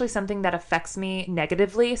 this is actually something that affects me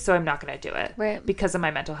negatively, so I'm not going to do it because of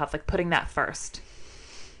my mental health. Like, putting that first.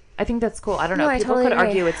 I think that's cool. I don't know. People could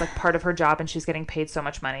argue it's like part of her job and she's getting paid so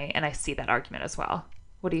much money, and I see that argument as well.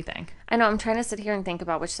 What do you think? I know. I'm trying to sit here and think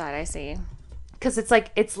about which side I see. Because it's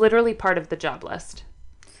like, it's literally part of the job list.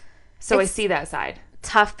 So I see that side.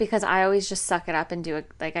 Tough because I always just suck it up and do it.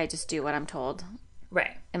 Like, I just do what I'm told.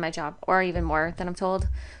 Right. In my job. Or even more than I'm told.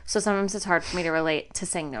 So sometimes it's hard for me to relate to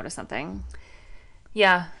saying no to something.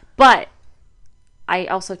 Yeah. But I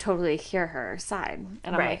also totally hear her side.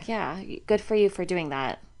 And I'm like, yeah, good for you for doing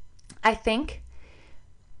that. I think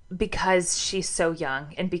because she's so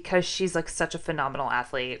young and because she's like such a phenomenal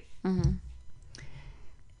athlete,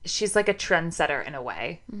 she's like a trendsetter in a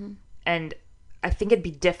way. And I think it'd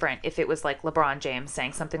be different if it was like LeBron James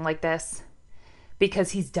saying something like this,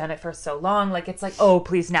 because he's done it for so long. Like, it's like, oh,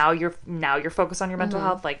 please, now you're focused on your mental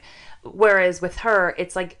health. Like, whereas with her,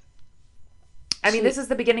 it's like, I mean, this is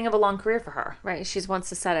the beginning of a long career for her. Right. She wants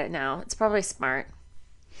to set it now. It's probably smart.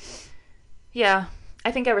 Yeah. I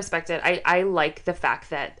think I respect it. I like the fact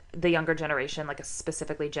that the younger generation, like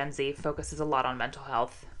specifically Gen Z, focuses a lot on mental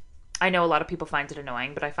health. I know a lot of people find it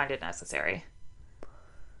annoying, but I find it necessary.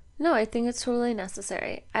 No, I think it's totally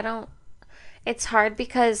necessary. It's hard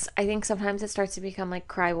because I think sometimes it starts to become like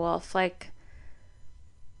cry wolf. Like,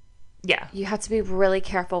 yeah, you have to be really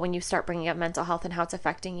careful when you start bringing up mental health and how it's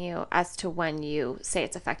affecting you as to when you say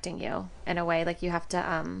it's affecting you in a way. Like, you have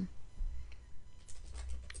to,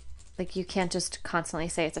 like, you can't just constantly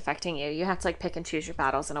say it's affecting you. You have to, like, pick and choose your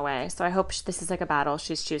battles in a way. So I hope this is, like, a battle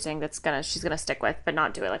she's choosing she's gonna stick with, but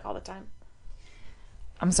not do it, like, all the time.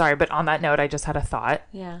 I'm sorry, but on that note, I just had a thought.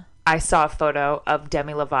 Yeah. I saw a photo of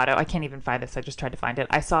Demi Lovato. I can't even find this. I just tried to find it.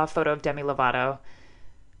 I saw a photo of Demi Lovato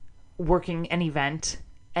working an event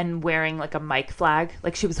and wearing, like, a mic flag.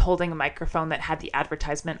 Like, she was holding a microphone that had the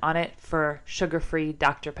advertisement on it for sugar-free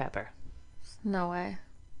Dr. Pepper. No way.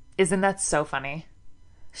 Isn't that so funny?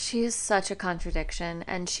 She is such a contradiction,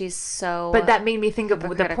 and she's so. But that made me think of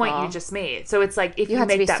the point you just made. So it's like, if you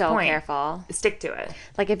make that point, careful. Stick to it.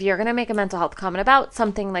 Like, if you're going to make a mental health comment about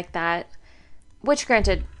something like that, which,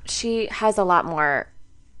 granted, she has a lot more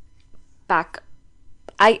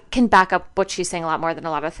I can back up what she's saying a lot more than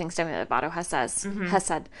a lot of things Demi Lovato has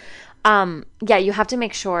said. Yeah, you have to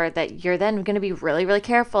make sure that you're then going to be really, really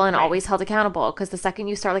careful and always held accountable. Because the second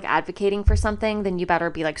you start, like, advocating for something, then you better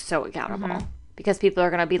be, like, so accountable. Because people are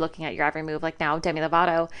going to be looking at your every move. Like, now Demi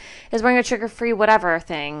Lovato is wearing a sugar-free whatever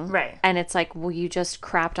thing. Right. And it's like, well, you just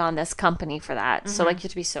crapped on this company for that. So, like, you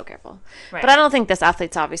have to be so careful. Right. But I don't think this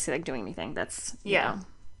athlete's obviously, like, doing anything that's, you know.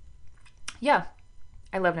 Yeah.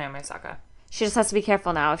 I love Naomi Osaka. She just has to be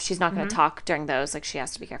careful now. If she's not going to talk during those, like, she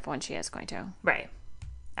has to be careful when she is going to. Right.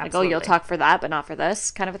 Absolutely. Like, oh, you'll talk for that, but not for this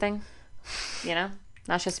kind of a thing. You know?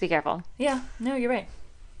 Now she has to be careful. Yeah. No, you're right.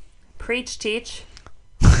 Preach, teach.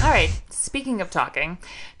 All right. Speaking of talking,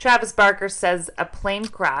 Travis Barker says a plane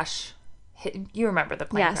crash, you remember the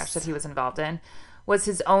plane crash that he was involved in, was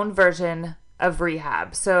his own version of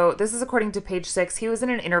rehab. So this is according to Page 6. He was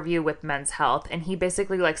in an interview with Men's Health, and he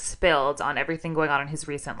basically, like, spilled on everything going on in his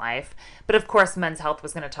recent life. But of course, Men's Health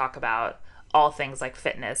was going to talk about all things like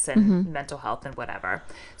fitness and mental health and whatever.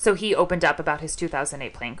 So he opened up about his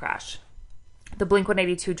 2008 plane crash. The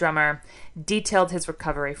Blink-182 drummer detailed his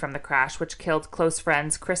recovery from the crash, which killed close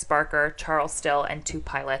friends Chris Barker, Charles Still, and 2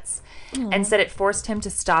 pilots, and said it forced him to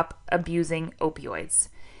stop abusing opioids.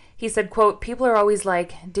 He said, quote, "People are always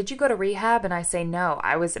like, did you go to rehab? And I say, no,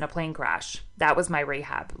 I was in a plane crash. That was my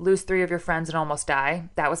rehab. Lose 3 of your friends and almost die.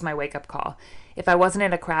 That was my wake-up call. If I wasn't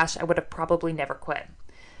in a crash, I would have probably never quit."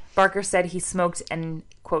 Barker said he smoked an,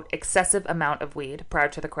 quote, excessive amount of weed prior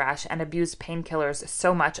to the crash and abused painkillers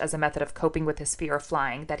so much as a method of coping with his fear of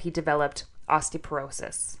flying that he developed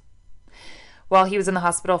osteoporosis. While he was in the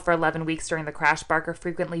hospital for 11 weeks during the crash, Barker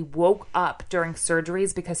frequently woke up during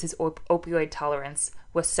surgeries because his opioid tolerance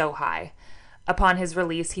was so high. Upon his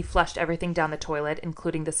release, he flushed everything down the toilet,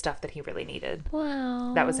 including the stuff that he really needed.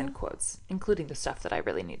 Wow. That was in quotes, including the stuff that I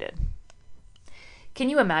really needed. Can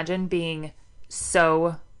you imagine being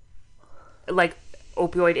so, like,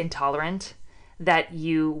 opioid intolerant that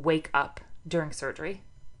you wake up during surgery?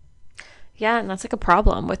 Yeah, and that's, like, a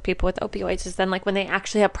problem with people with opioids is then, like, when they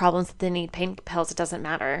actually have problems that they need pain pills, it doesn't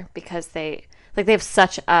matter because they have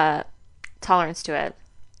such a tolerance to it.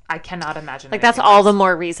 I cannot imagine. Like, that's all the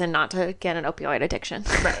more reason not to get an opioid addiction.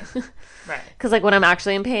 Right. Right. Because, like, when I'm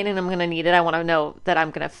actually in pain and I'm going to need it, I want to know that I'm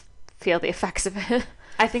going to feel the effects of it.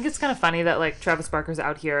 I think it's kind of funny that, like, Travis Barker's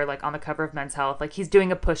out here, like, on the cover of Men's Health. Like, he's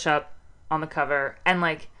doing a push-up on the cover. And,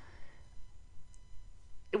 like,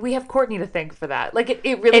 we have Courtney to thank for that. Like,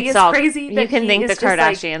 it really is crazy that you can thank the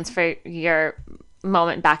Kardashians, like, for your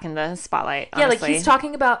moment back in the spotlight, honestly. Yeah, like, he's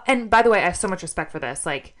talking about... And, by the way, I have so much respect for this.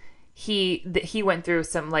 Like, he went through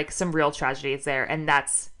some real tragedies there. And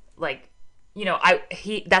that's, like...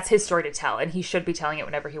 that's his story to tell, and he should be telling it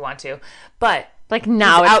whenever he wants to. But like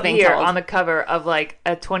now it's out being here told on the cover of like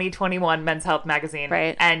a 2021 Men's Health magazine,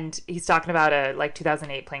 right? And he's talking about a like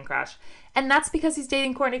 2008 plane crash, and that's because he's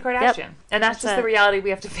dating Kourtney Kardashian, yep. And that's just the reality we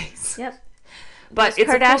have to face. Yep. But those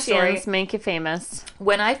it's Kardashians a cool story. Make you famous.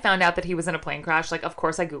 When I found out that he was in a plane crash, like of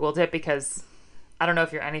course I Googled it because I don't know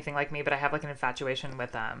if you're anything like me, but I have like an infatuation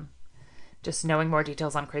with just knowing more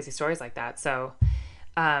details on crazy stories like that. So,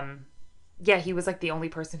 yeah, he was like the only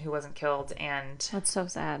person who wasn't killed, and that's so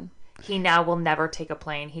sad. He now will never take a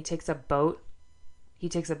plane. He takes a boat. He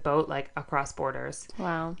takes a boat like across borders.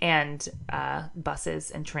 Wow. And buses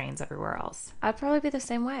and trains everywhere else. I'd probably be the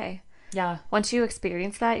same way. Yeah. Once you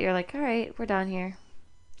experience that, you're like, all right, we're done here.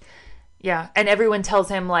 Yeah. And everyone tells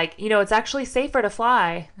him like, it's actually safer to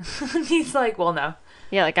fly. He's like, well, no.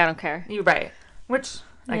 Yeah, like I don't care. You're right. Which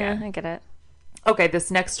I get it. Okay, this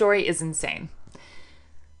next story is insane.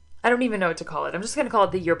 I don't even know what to call it. I'm just going to call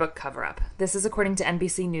it the yearbook cover-up. This is according to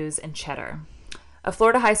NBC News and Cheddar. A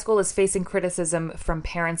Florida high school is facing criticism from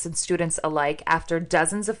parents and students alike after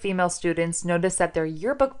dozens of female students noticed that their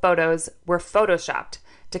yearbook photos were photoshopped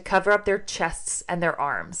to cover up their chests and their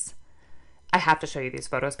arms. I have to show you these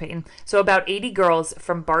photos, Peyton. So about 80 girls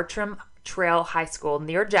from Bartram Trail High School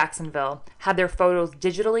near Jacksonville had their photos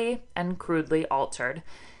digitally and crudely altered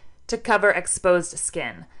to cover exposed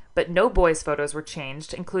skin. But no boys' photos were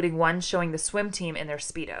changed, including one showing the swim team in their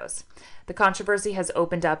Speedos. The controversy has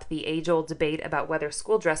opened up the age-old debate about whether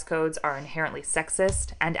school dress codes are inherently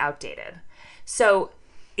sexist and outdated. So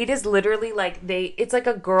it is literally like it's like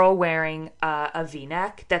a girl wearing a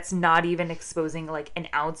V-neck that's not even exposing like an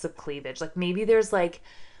ounce of cleavage. Like maybe there's like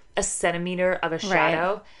a centimeter of a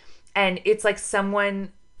shadow, right. And it's like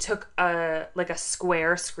someone took a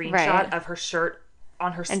square screenshot of her shirt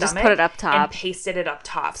on her stomach just put it up top and pasted it up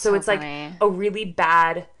top. So it's funny. Like a really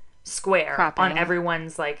bad square cropping on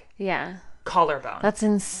everyone's like collarbone. That's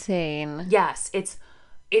insane. Yes, it's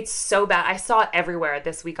so bad. I saw it everywhere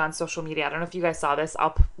this week on social media. I don't know if you guys saw this.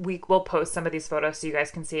 We'll post some of these photos so you guys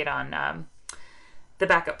can see it on the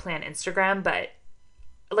Backup Plan Instagram. But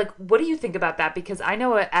like, what do you think about that? Because I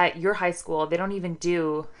know at your high school they don't even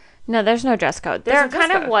do. No, there's no dress code. There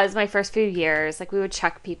kind of was my first few years. Like, we would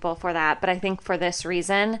check people for that. But I think for this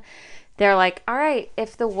reason, they're like, all right,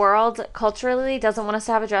 if the world culturally doesn't want us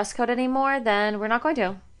to have a dress code anymore, then we're not going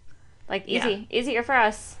to. Like, easier for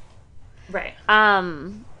us. Right.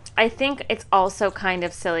 I think it's also kind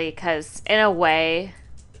of silly because, in a way,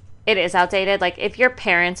 it is outdated. Like, if your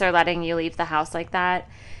parents are letting you leave the house like that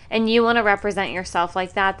and you want to represent yourself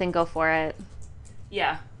like that, then go for it.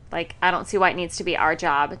 Yeah. Like, I don't see why it needs to be our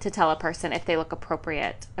job to tell a person if they look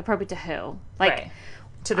appropriate. Appropriate to who? Like, right.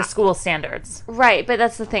 To the school standards. Right, but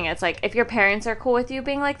that's the thing. It's like, if your parents are cool with you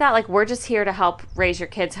being like that, like, we're just here to help raise your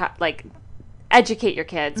kids, like, educate your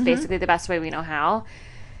kids, basically the best way we know how.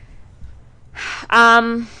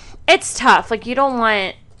 It's tough. Like, you don't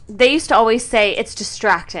want... They used to always say it's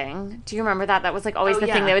distracting. Do you remember that? That was like always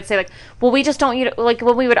thing they would say. Like, well, we just don't. Like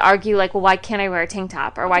when we would argue, like, well, why can't I wear a tank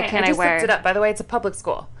top or why can't I wear? I just looked it up. By the way, it's a public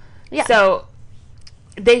school. Yeah. So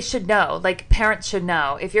they should know. Like parents should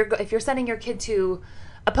know if you're sending your kid to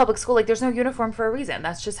a public school. Like there's no uniform for a reason.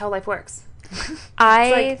 That's just how life works.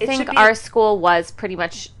 I think our school was pretty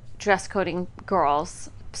much dress coding girls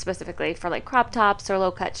specifically for like crop tops or low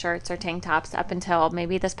cut shirts or tank tops up until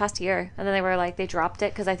maybe this past year, and then they dropped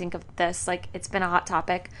it because I think of this, like, it's been a hot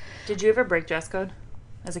topic. Did you ever break dress code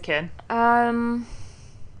as a kid? No,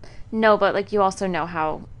 but like you also know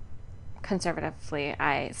how conservatively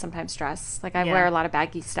I sometimes dress. Like I wear a lot of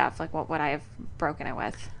baggy stuff. Like what would I have broken it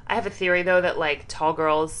with? I have a theory though that like tall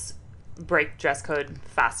girls break dress code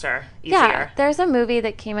faster, easier. Yeah, there's a movie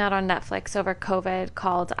that came out on Netflix over COVID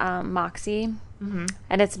called Moxie. Mm-hmm.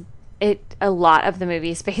 And a lot of the movie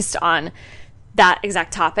is based on that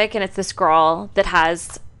exact topic, and it's this girl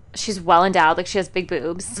that she's well endowed, like she has big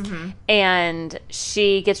boobs, and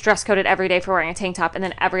she gets dress coded every day for wearing a tank top, and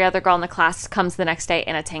then every other girl in the class comes the next day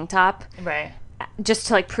in a tank top. Right. Just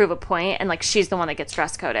to like prove a point, and like she's the one that gets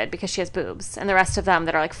dress coded because she has boobs, and the rest of them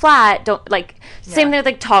that are like flat don't like. Same thing with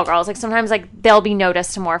like tall girls. Like sometimes like they'll be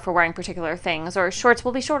noticed more for wearing particular things, or shorts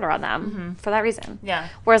will be shorter on them for that reason. Yeah.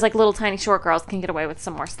 Whereas like little tiny short girls can get away with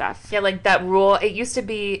some more stuff. Yeah, like that rule. It used to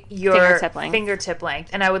be your fingertip length,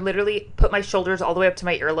 and I would literally put my shoulders all the way up to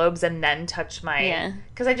my earlobes and then touch my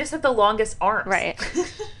because I just have the longest arms. Right.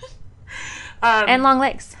 And long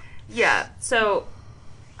legs. Yeah. So.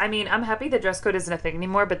 I mean, I'm happy the dress code isn't a thing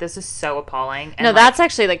anymore, but this is so appalling. And no, that's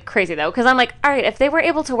actually, like, crazy, though, because I'm like, all right, if they were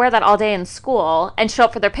able to wear that all day in school and show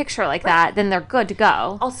up for their picture like that, then they're good to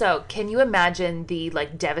go. Also, can you imagine the,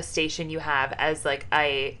 like, devastation you have as, like,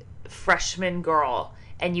 a freshman girl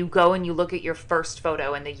and you go and you look at your first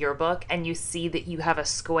photo in the yearbook and you see that you have a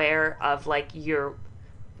square of like your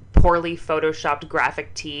poorly photoshopped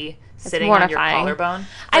graphic tee sitting on your collarbone.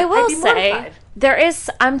 I will say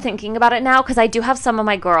I'm thinking about it now because I do have some of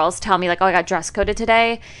my girls tell me like, oh, I got dress coded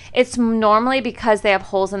today. It's normally because they have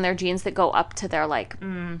holes in their jeans that go up to their like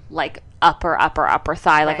upper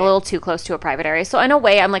thigh, like a little too close to a private area. So in a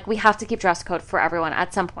way, I'm like, we have to keep dress code for everyone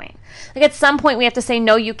at some point. Like at some point we have to say,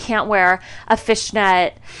 no, you can't wear a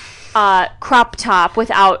fishnet crop top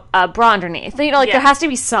without a bra underneath. You know, like there has to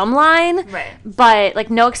be some line, right? But like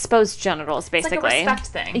no exposed genitals, basically. It's like a respect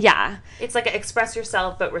thing. Yeah, it's like express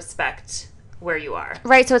yourself, but respect where you are.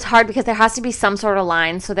 Right. So it's hard because there has to be some sort of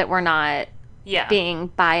line so that we're not being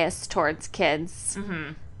biased towards kids.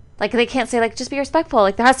 Mm-hmm. Like they can't say like just be respectful.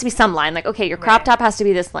 Like there has to be some line. Like okay, your crop top has to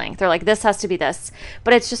be this length, or like this has to be this.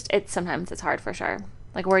 But it's just sometimes it's hard for sure.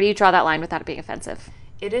 Like where do you draw that line without it being offensive?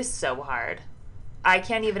 It is so hard. I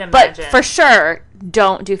can't even imagine. But for sure,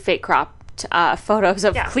 don't do fake cropped photos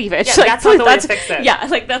of cleavage. Yeah, like, that's not the way to fix it. Yeah,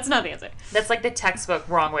 like that's not the answer. That's like the textbook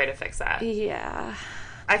wrong way to fix that. Yeah.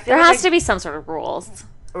 I feel there has to be some sort of rules.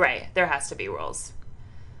 Right. There has to be rules.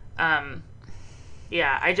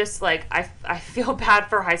 Yeah, I just like I feel bad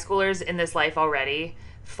for high schoolers in this life already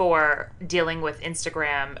for dealing with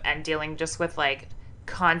Instagram and dealing just with like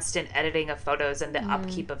constant editing of photos and the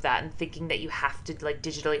upkeep of that and thinking that you have to like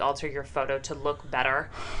digitally alter your photo to look better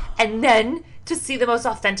and then to see the most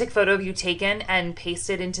authentic photo of you taken and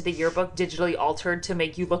pasted into the yearbook digitally altered to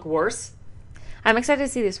make you look worse. I'm excited to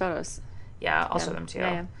see these photos. Yeah, I'll show them too.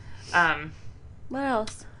 Yeah. What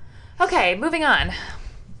else? Okay, moving on.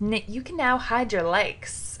 You can now hide your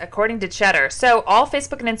likes, according to Cheddar. So all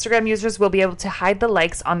Facebook and Instagram users will be able to hide the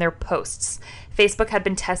likes on their posts. Facebook had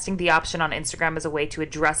been testing the option on Instagram as a way to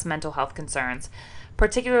address mental health concerns,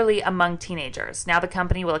 particularly among teenagers. Now the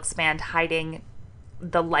company will expand hiding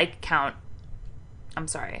the like count.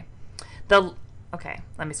 Okay,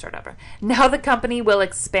 let me start over. Now the company will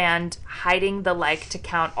expand hiding the like to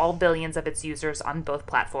count all billions of its users on both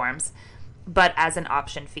platforms, but as an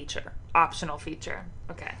optional feature.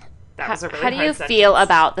 Okay. That was a really hard sentence. How do you feel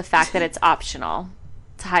about the fact that it's optional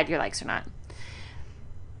to hide your likes or not?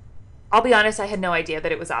 I'll be honest, I had no idea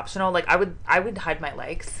that it was optional. Like I would hide my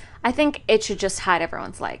likes. I think it should just hide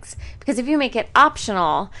everyone's likes. Because if you make it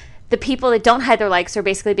optional, the people that don't hide their likes are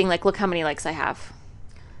basically being like, look how many likes I have.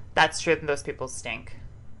 That's true, and those people stink.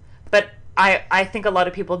 But I think a lot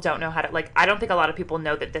of people don't know how to, like, I don't think a lot of people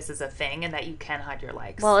know that this is a thing and that you can hide your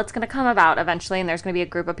likes. Well, it's going to come about eventually, and there's going to be a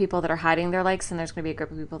group of people that are hiding their likes, and there's going to be a group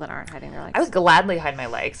of people that aren't hiding their likes. I would gladly hide my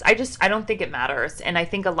likes. I don't think it matters. And I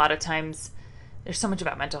think a lot of times there's so much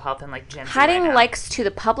about mental health and, like, Gen Z hiding right likes to the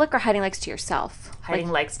public or hiding likes to yourself? Hiding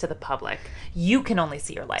likes to the public. You can only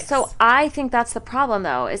see your likes. So I think that's the problem,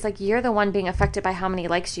 though, is, like, you're the one being affected by how many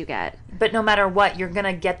likes you get. But no matter what, you're going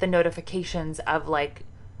to get the notifications of, like,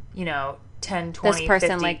 10, 20,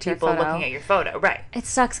 50 people looking at your photo. Right. It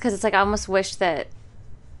sucks because it's like I almost wish that...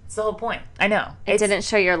 It's the whole point. I know. It didn't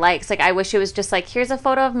show your likes. Like, I wish it was just like, here's a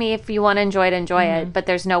photo of me. If you want to enjoy it. But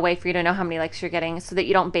there's no way for you to know how many likes you're getting so that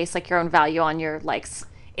you don't base, like, your own value on your likes.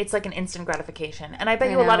 It's like an instant gratification. And I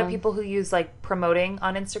bet you a lot of people who use, like, promoting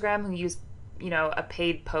on Instagram, who use, a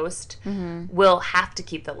paid post, will have to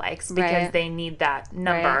keep the likes because they need that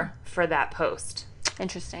number for that post.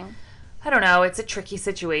 Interesting. I don't know. It's a tricky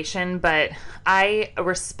situation, but I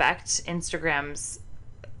respect Instagram's,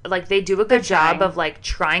 like, they do a good job of, like,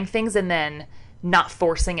 trying things and then not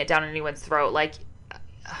forcing it down anyone's throat. Like,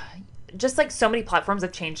 just, like, so many platforms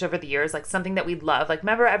have changed over the years. Like, something that we love. Like,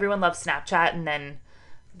 remember everyone loved Snapchat and then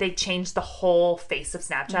they changed the whole face of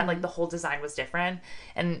Snapchat. Like, the whole design was different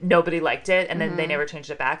and nobody liked it and then they never changed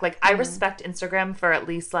it back. Like, I respect Instagram for at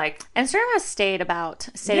least, like... Instagram has stayed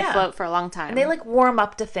afloat for a long time. And they, like, warm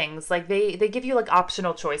up to things. Like, they give you, like,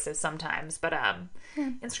 optional choices sometimes. But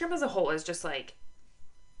Instagram as a whole is just, like...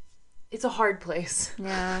 It's a hard place.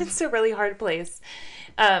 Yeah. It's a really hard place.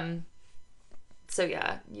 So,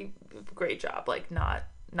 yeah, you great job, like, not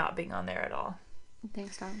being on there at all.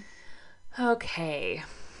 Thanks, Tom. Okay.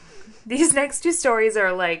 These next two stories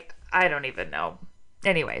are, like, I don't even know.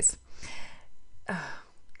 Anyways.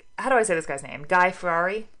 How do I say this guy's name? Guy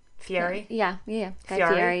Fieri? Fieri? Yeah. Guy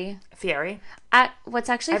Fieri. Fieri. What's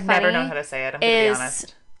actually I've funny... never known how to say it, I'm going to be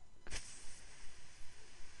honest.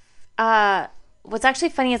 What's actually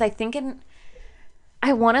funny is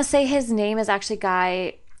I want to say his name is actually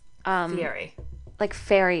Guy... Fieri. Like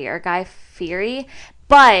Ferry or Guy Fieri.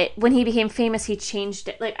 But when he became famous, he changed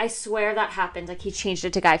it. Like, I swear that happened. Like, he changed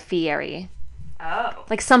it to Guy Fieri. Oh.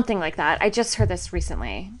 Like, something like that. I just heard this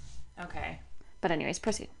recently. Okay. But anyways,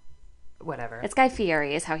 proceed. whatever. It's Guy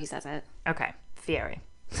Fieri is how he says it. Okay, Fieri.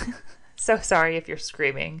 So sorry if you're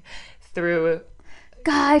screaming through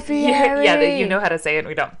Guy Fieri. Yeah, you know how to say it and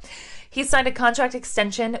we don't. He signed a contract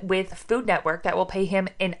extension with Food Network that will pay him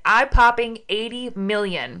an eye-popping $80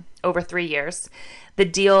 million over 3 years. The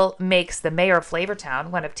deal makes the mayor of Flavortown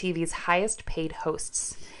one of TV's highest-paid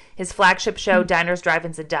hosts. His flagship show, Diners,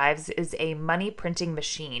 Drive-Ins, and Dives, is a money-printing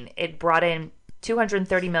machine. It brought in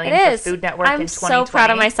 $230 million for Food Network in 2020. I'm so proud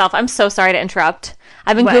of myself. I'm so sorry to interrupt.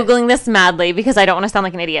 I've been Googling this madly because I don't want to sound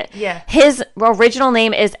like an idiot. Yeah. His original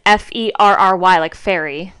name is Ferry, like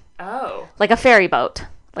ferry. Oh. Like a ferry boat.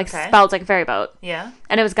 Like spelled like a ferry boat. Yeah.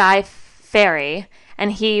 And it was Guy Fieri.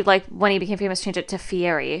 And he, like, when he became famous, changed it to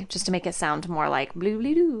Fieri just to make it sound more like blue,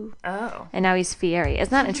 blue, blue. Oh. And now he's Fieri. Isn't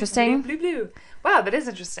that interesting? Blue, blue, blue. Wow, that is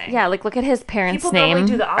interesting. Yeah, like, look at his parents' people name.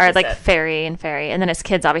 Do the opposite. Are, like, Ferry and Ferry. And then his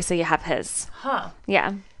kids, obviously, you have his. Huh.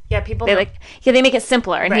 Yeah. Yeah, people they they make it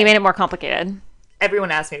simpler, and he made it more complicated. Everyone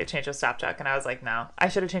asked me to change to Stop Chuck, and I was like, no. I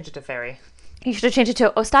should have changed it to Ferry. You should have changed it to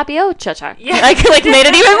Ostapio Chuck. Yeah. Like made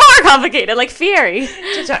it even more complicated, like Fieri.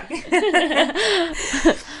 Chuck.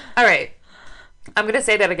 All right. I'm going to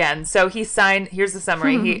say that again. So he signed, here's the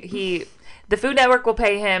summary. The Food Network will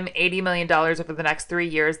pay him $80 million over the next 3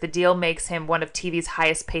 years. The deal makes him one of TV's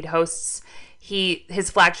highest paid hosts.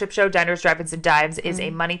 His flagship show, Diners, Drive-Ins, and Dives, is a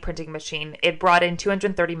money printing machine. It brought in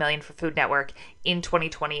 $230 million for Food Network in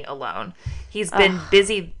 2020 alone. He's been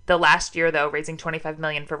busy the last year, though, raising $25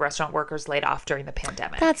 million for restaurant workers laid off during the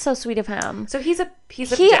pandemic. That's so sweet of him. So he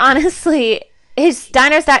honestly, his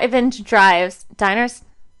Diners, Drive-Ins,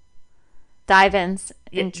 Drive-Ins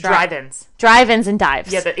and Drive-Ins. Drive-Ins and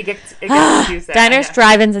Dives. Yeah, it gets confusing. Diners,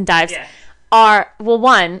 Drive-Ins, and Dives are, well,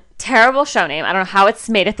 one, terrible show name. I don't know how it's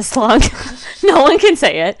made it this long. No one can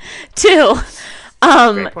say it. Two,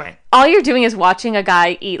 great point. All you're doing is watching a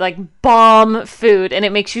guy eat, like, bomb food, and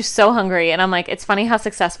it makes you so hungry. And I'm like, it's funny how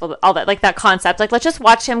successful all that, like, that concept. Like, let's just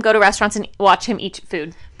watch him go to restaurants and watch him eat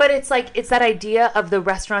food. But it's like, it's that idea of the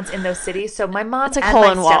restaurants in those cities. So my mom like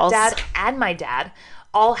and my stepdad and my dad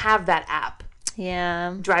all have that app.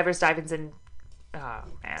 Yeah. Drivers, Dive-Ins, and... Oh,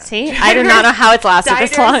 man. See? I do not know how it's lasted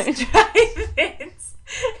this long. Drive-Ins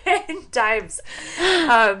and Dives.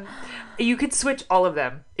 You could switch all of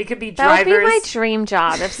them. It could be drivers... That would be my dream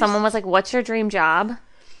job. If someone was like, what's your dream job?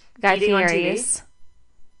 Guy Fieri's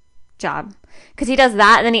job. Because he does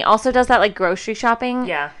that, and then he also does that, like, grocery shopping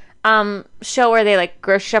show where they, like,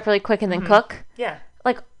 grocery shop really quick and then cook. Yeah.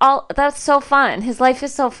 Like, that's so fun. His life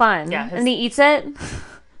is so fun. Yeah. And he eats it.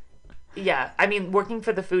 Yeah, I mean, working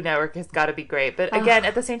for the Food Network has got to be great. But again,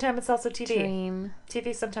 at the same time, it's also TV. Dream.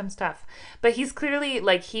 TV's sometimes tough. But he's clearly,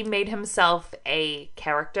 like, he made himself a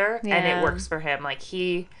character, and it works for him. Like,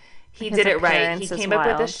 he did it right. He came up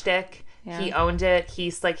with a shtick. Yeah. He owned it.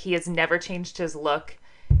 He's, like, he has never changed his look.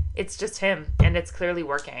 It's just him, and it's clearly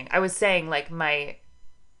working. I was saying, like, my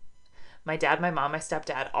dad, my mom, my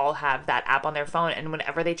stepdad all have that app on their phone, and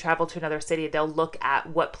whenever they travel to another city, they'll look at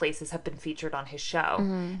what places have been featured on his show,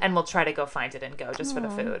 and we'll try to go find it and go just for the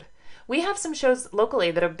food. We have some shows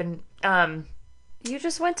locally that have been... You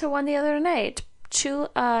just went to one the other night.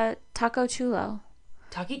 Taco Chulo.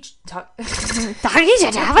 Taco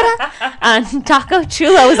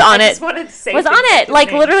Chulo was on it. Was on it,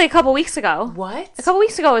 like, literally a couple weeks ago. What? A couple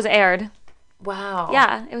weeks ago it was aired. Wow.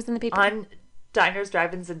 Yeah, it was in the paper. On Diners,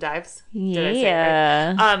 Drive-Ins, and Dives.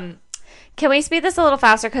 Yeah. Right? Can we speed this a little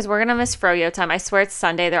faster? Because we're going to miss Froyo time. I swear it's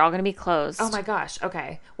Sunday. They're all going to be closed. Oh, my gosh.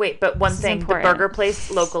 Okay. Wait, but one thing. The burger place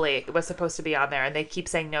locally was supposed to be on there, and they keep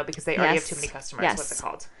saying no because they already have too many customers. Yes. What's it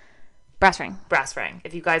called? Brass Ring.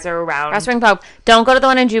 If you guys are around. Brass Ring Pub. Don't go to the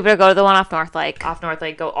one in Jupiter. Go to the one off North Lake.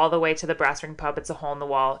 Go all the way to the Brass Ring Pub. It's a hole in the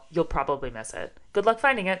wall. You'll probably miss it. Good luck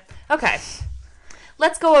finding it. Okay.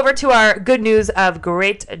 Let's go over to our good news of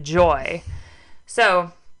great joy.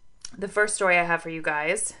 So, the first story I have for you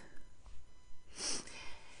guys.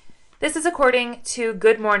 This is according to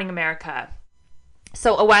Good Morning America.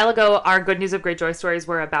 So, a while ago, our good news of great joy stories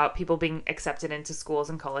were about people being accepted into schools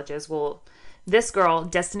and colleges. Well, this girl,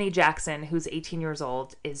 Destiny Jackson, who's 18 years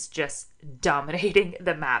old, is just dominating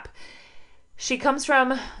the map. She comes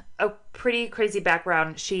from a pretty crazy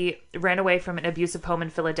background. She ran away from an abusive home in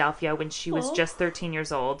Philadelphia when she was just 13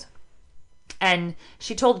 years old. And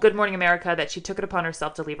she told Good Morning America that she took it upon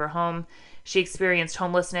herself to leave her home. She experienced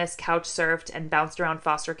homelessness, couch surfed, and bounced around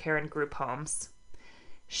foster care and group homes.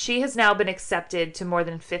 She has now been accepted to more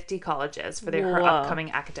than 50 colleges for her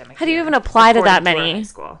upcoming academic year. How do you even apply to that many? High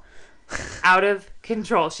school. Out of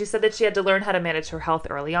control. She said that she had to learn how to manage her health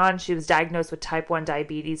early on. She was diagnosed with type 1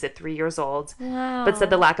 diabetes at 3 years old, but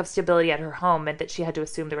said the lack of stability at her home meant that she had to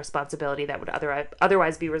assume the responsibility that would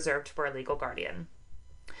otherwise be reserved for a legal guardian.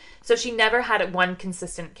 So she never had one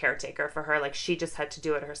consistent caretaker for her. Like, she just had to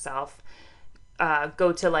do it herself.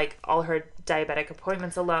 Go to, like, all her diabetic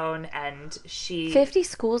appointments alone, and she... 50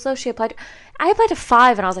 schools, though, she applied to? I applied to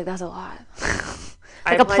 5, and I was like, that's a lot.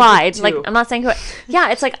 Like, applied. Like, I'm not saying who... Yeah,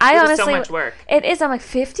 it's like, I honestly... so much work. It is. I'm like,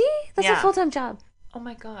 50? That's a full-time job. Oh,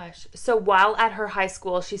 my gosh. So, while at her high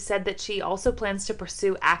school, she said that she also plans to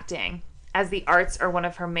pursue acting, as the arts are one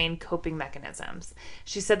of her main coping mechanisms.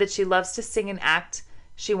 She said that she loves to sing and act.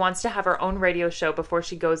 She wants to have her own radio show before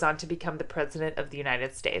she goes on to become the president of the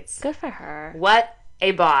United States. Good for her. What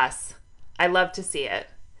a boss. I love to see it.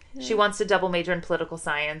 Yeah. She wants to double major in political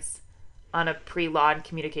science on a pre-law in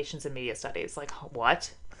communications and media studies. Like,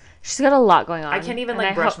 what? She's got a lot going on. I can't even,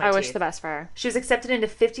 like, brush my teeth. I wish the best for her. She was accepted into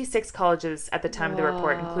 56 colleges at the time of the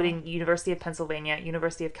report, including University of Pennsylvania,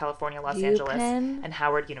 University of California, Los Angeles, and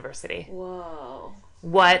Howard University. Whoa.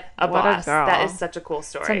 What a boss. That is such a cool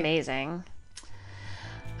story. It's amazing.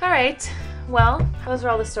 All right. Well, those are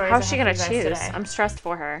all the stories. How's she going to choose? Today. I'm stressed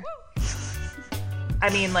for her. I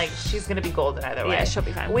mean, like, she's going to be golden either way. Yeah, she'll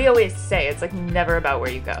be fine. We always say it's, like, never about where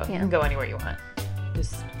you go. Yeah. You can go anywhere you want.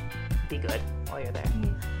 Just be good while you're there.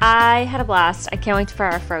 I had a blast. I can't wait for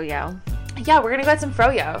our froyo. Yeah, we're going to go at some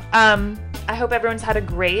froyo. I hope everyone's had a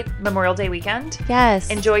great Memorial Day weekend. Yes.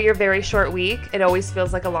 Enjoy your very short week. It always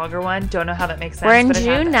feels like a longer one. Don't know how that makes sense. We're in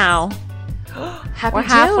June now. We're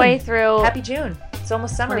halfway through. Happy June. It's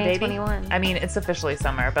almost summer, baby. I mean, it's officially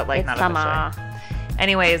summer, but, like, it's not summer. Officially.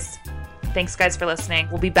 Anyways, thanks, guys, for listening.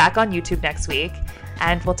 We'll be back on YouTube next week,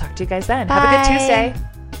 and we'll talk to you guys then. Bye. Have a good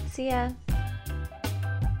Tuesday. See ya.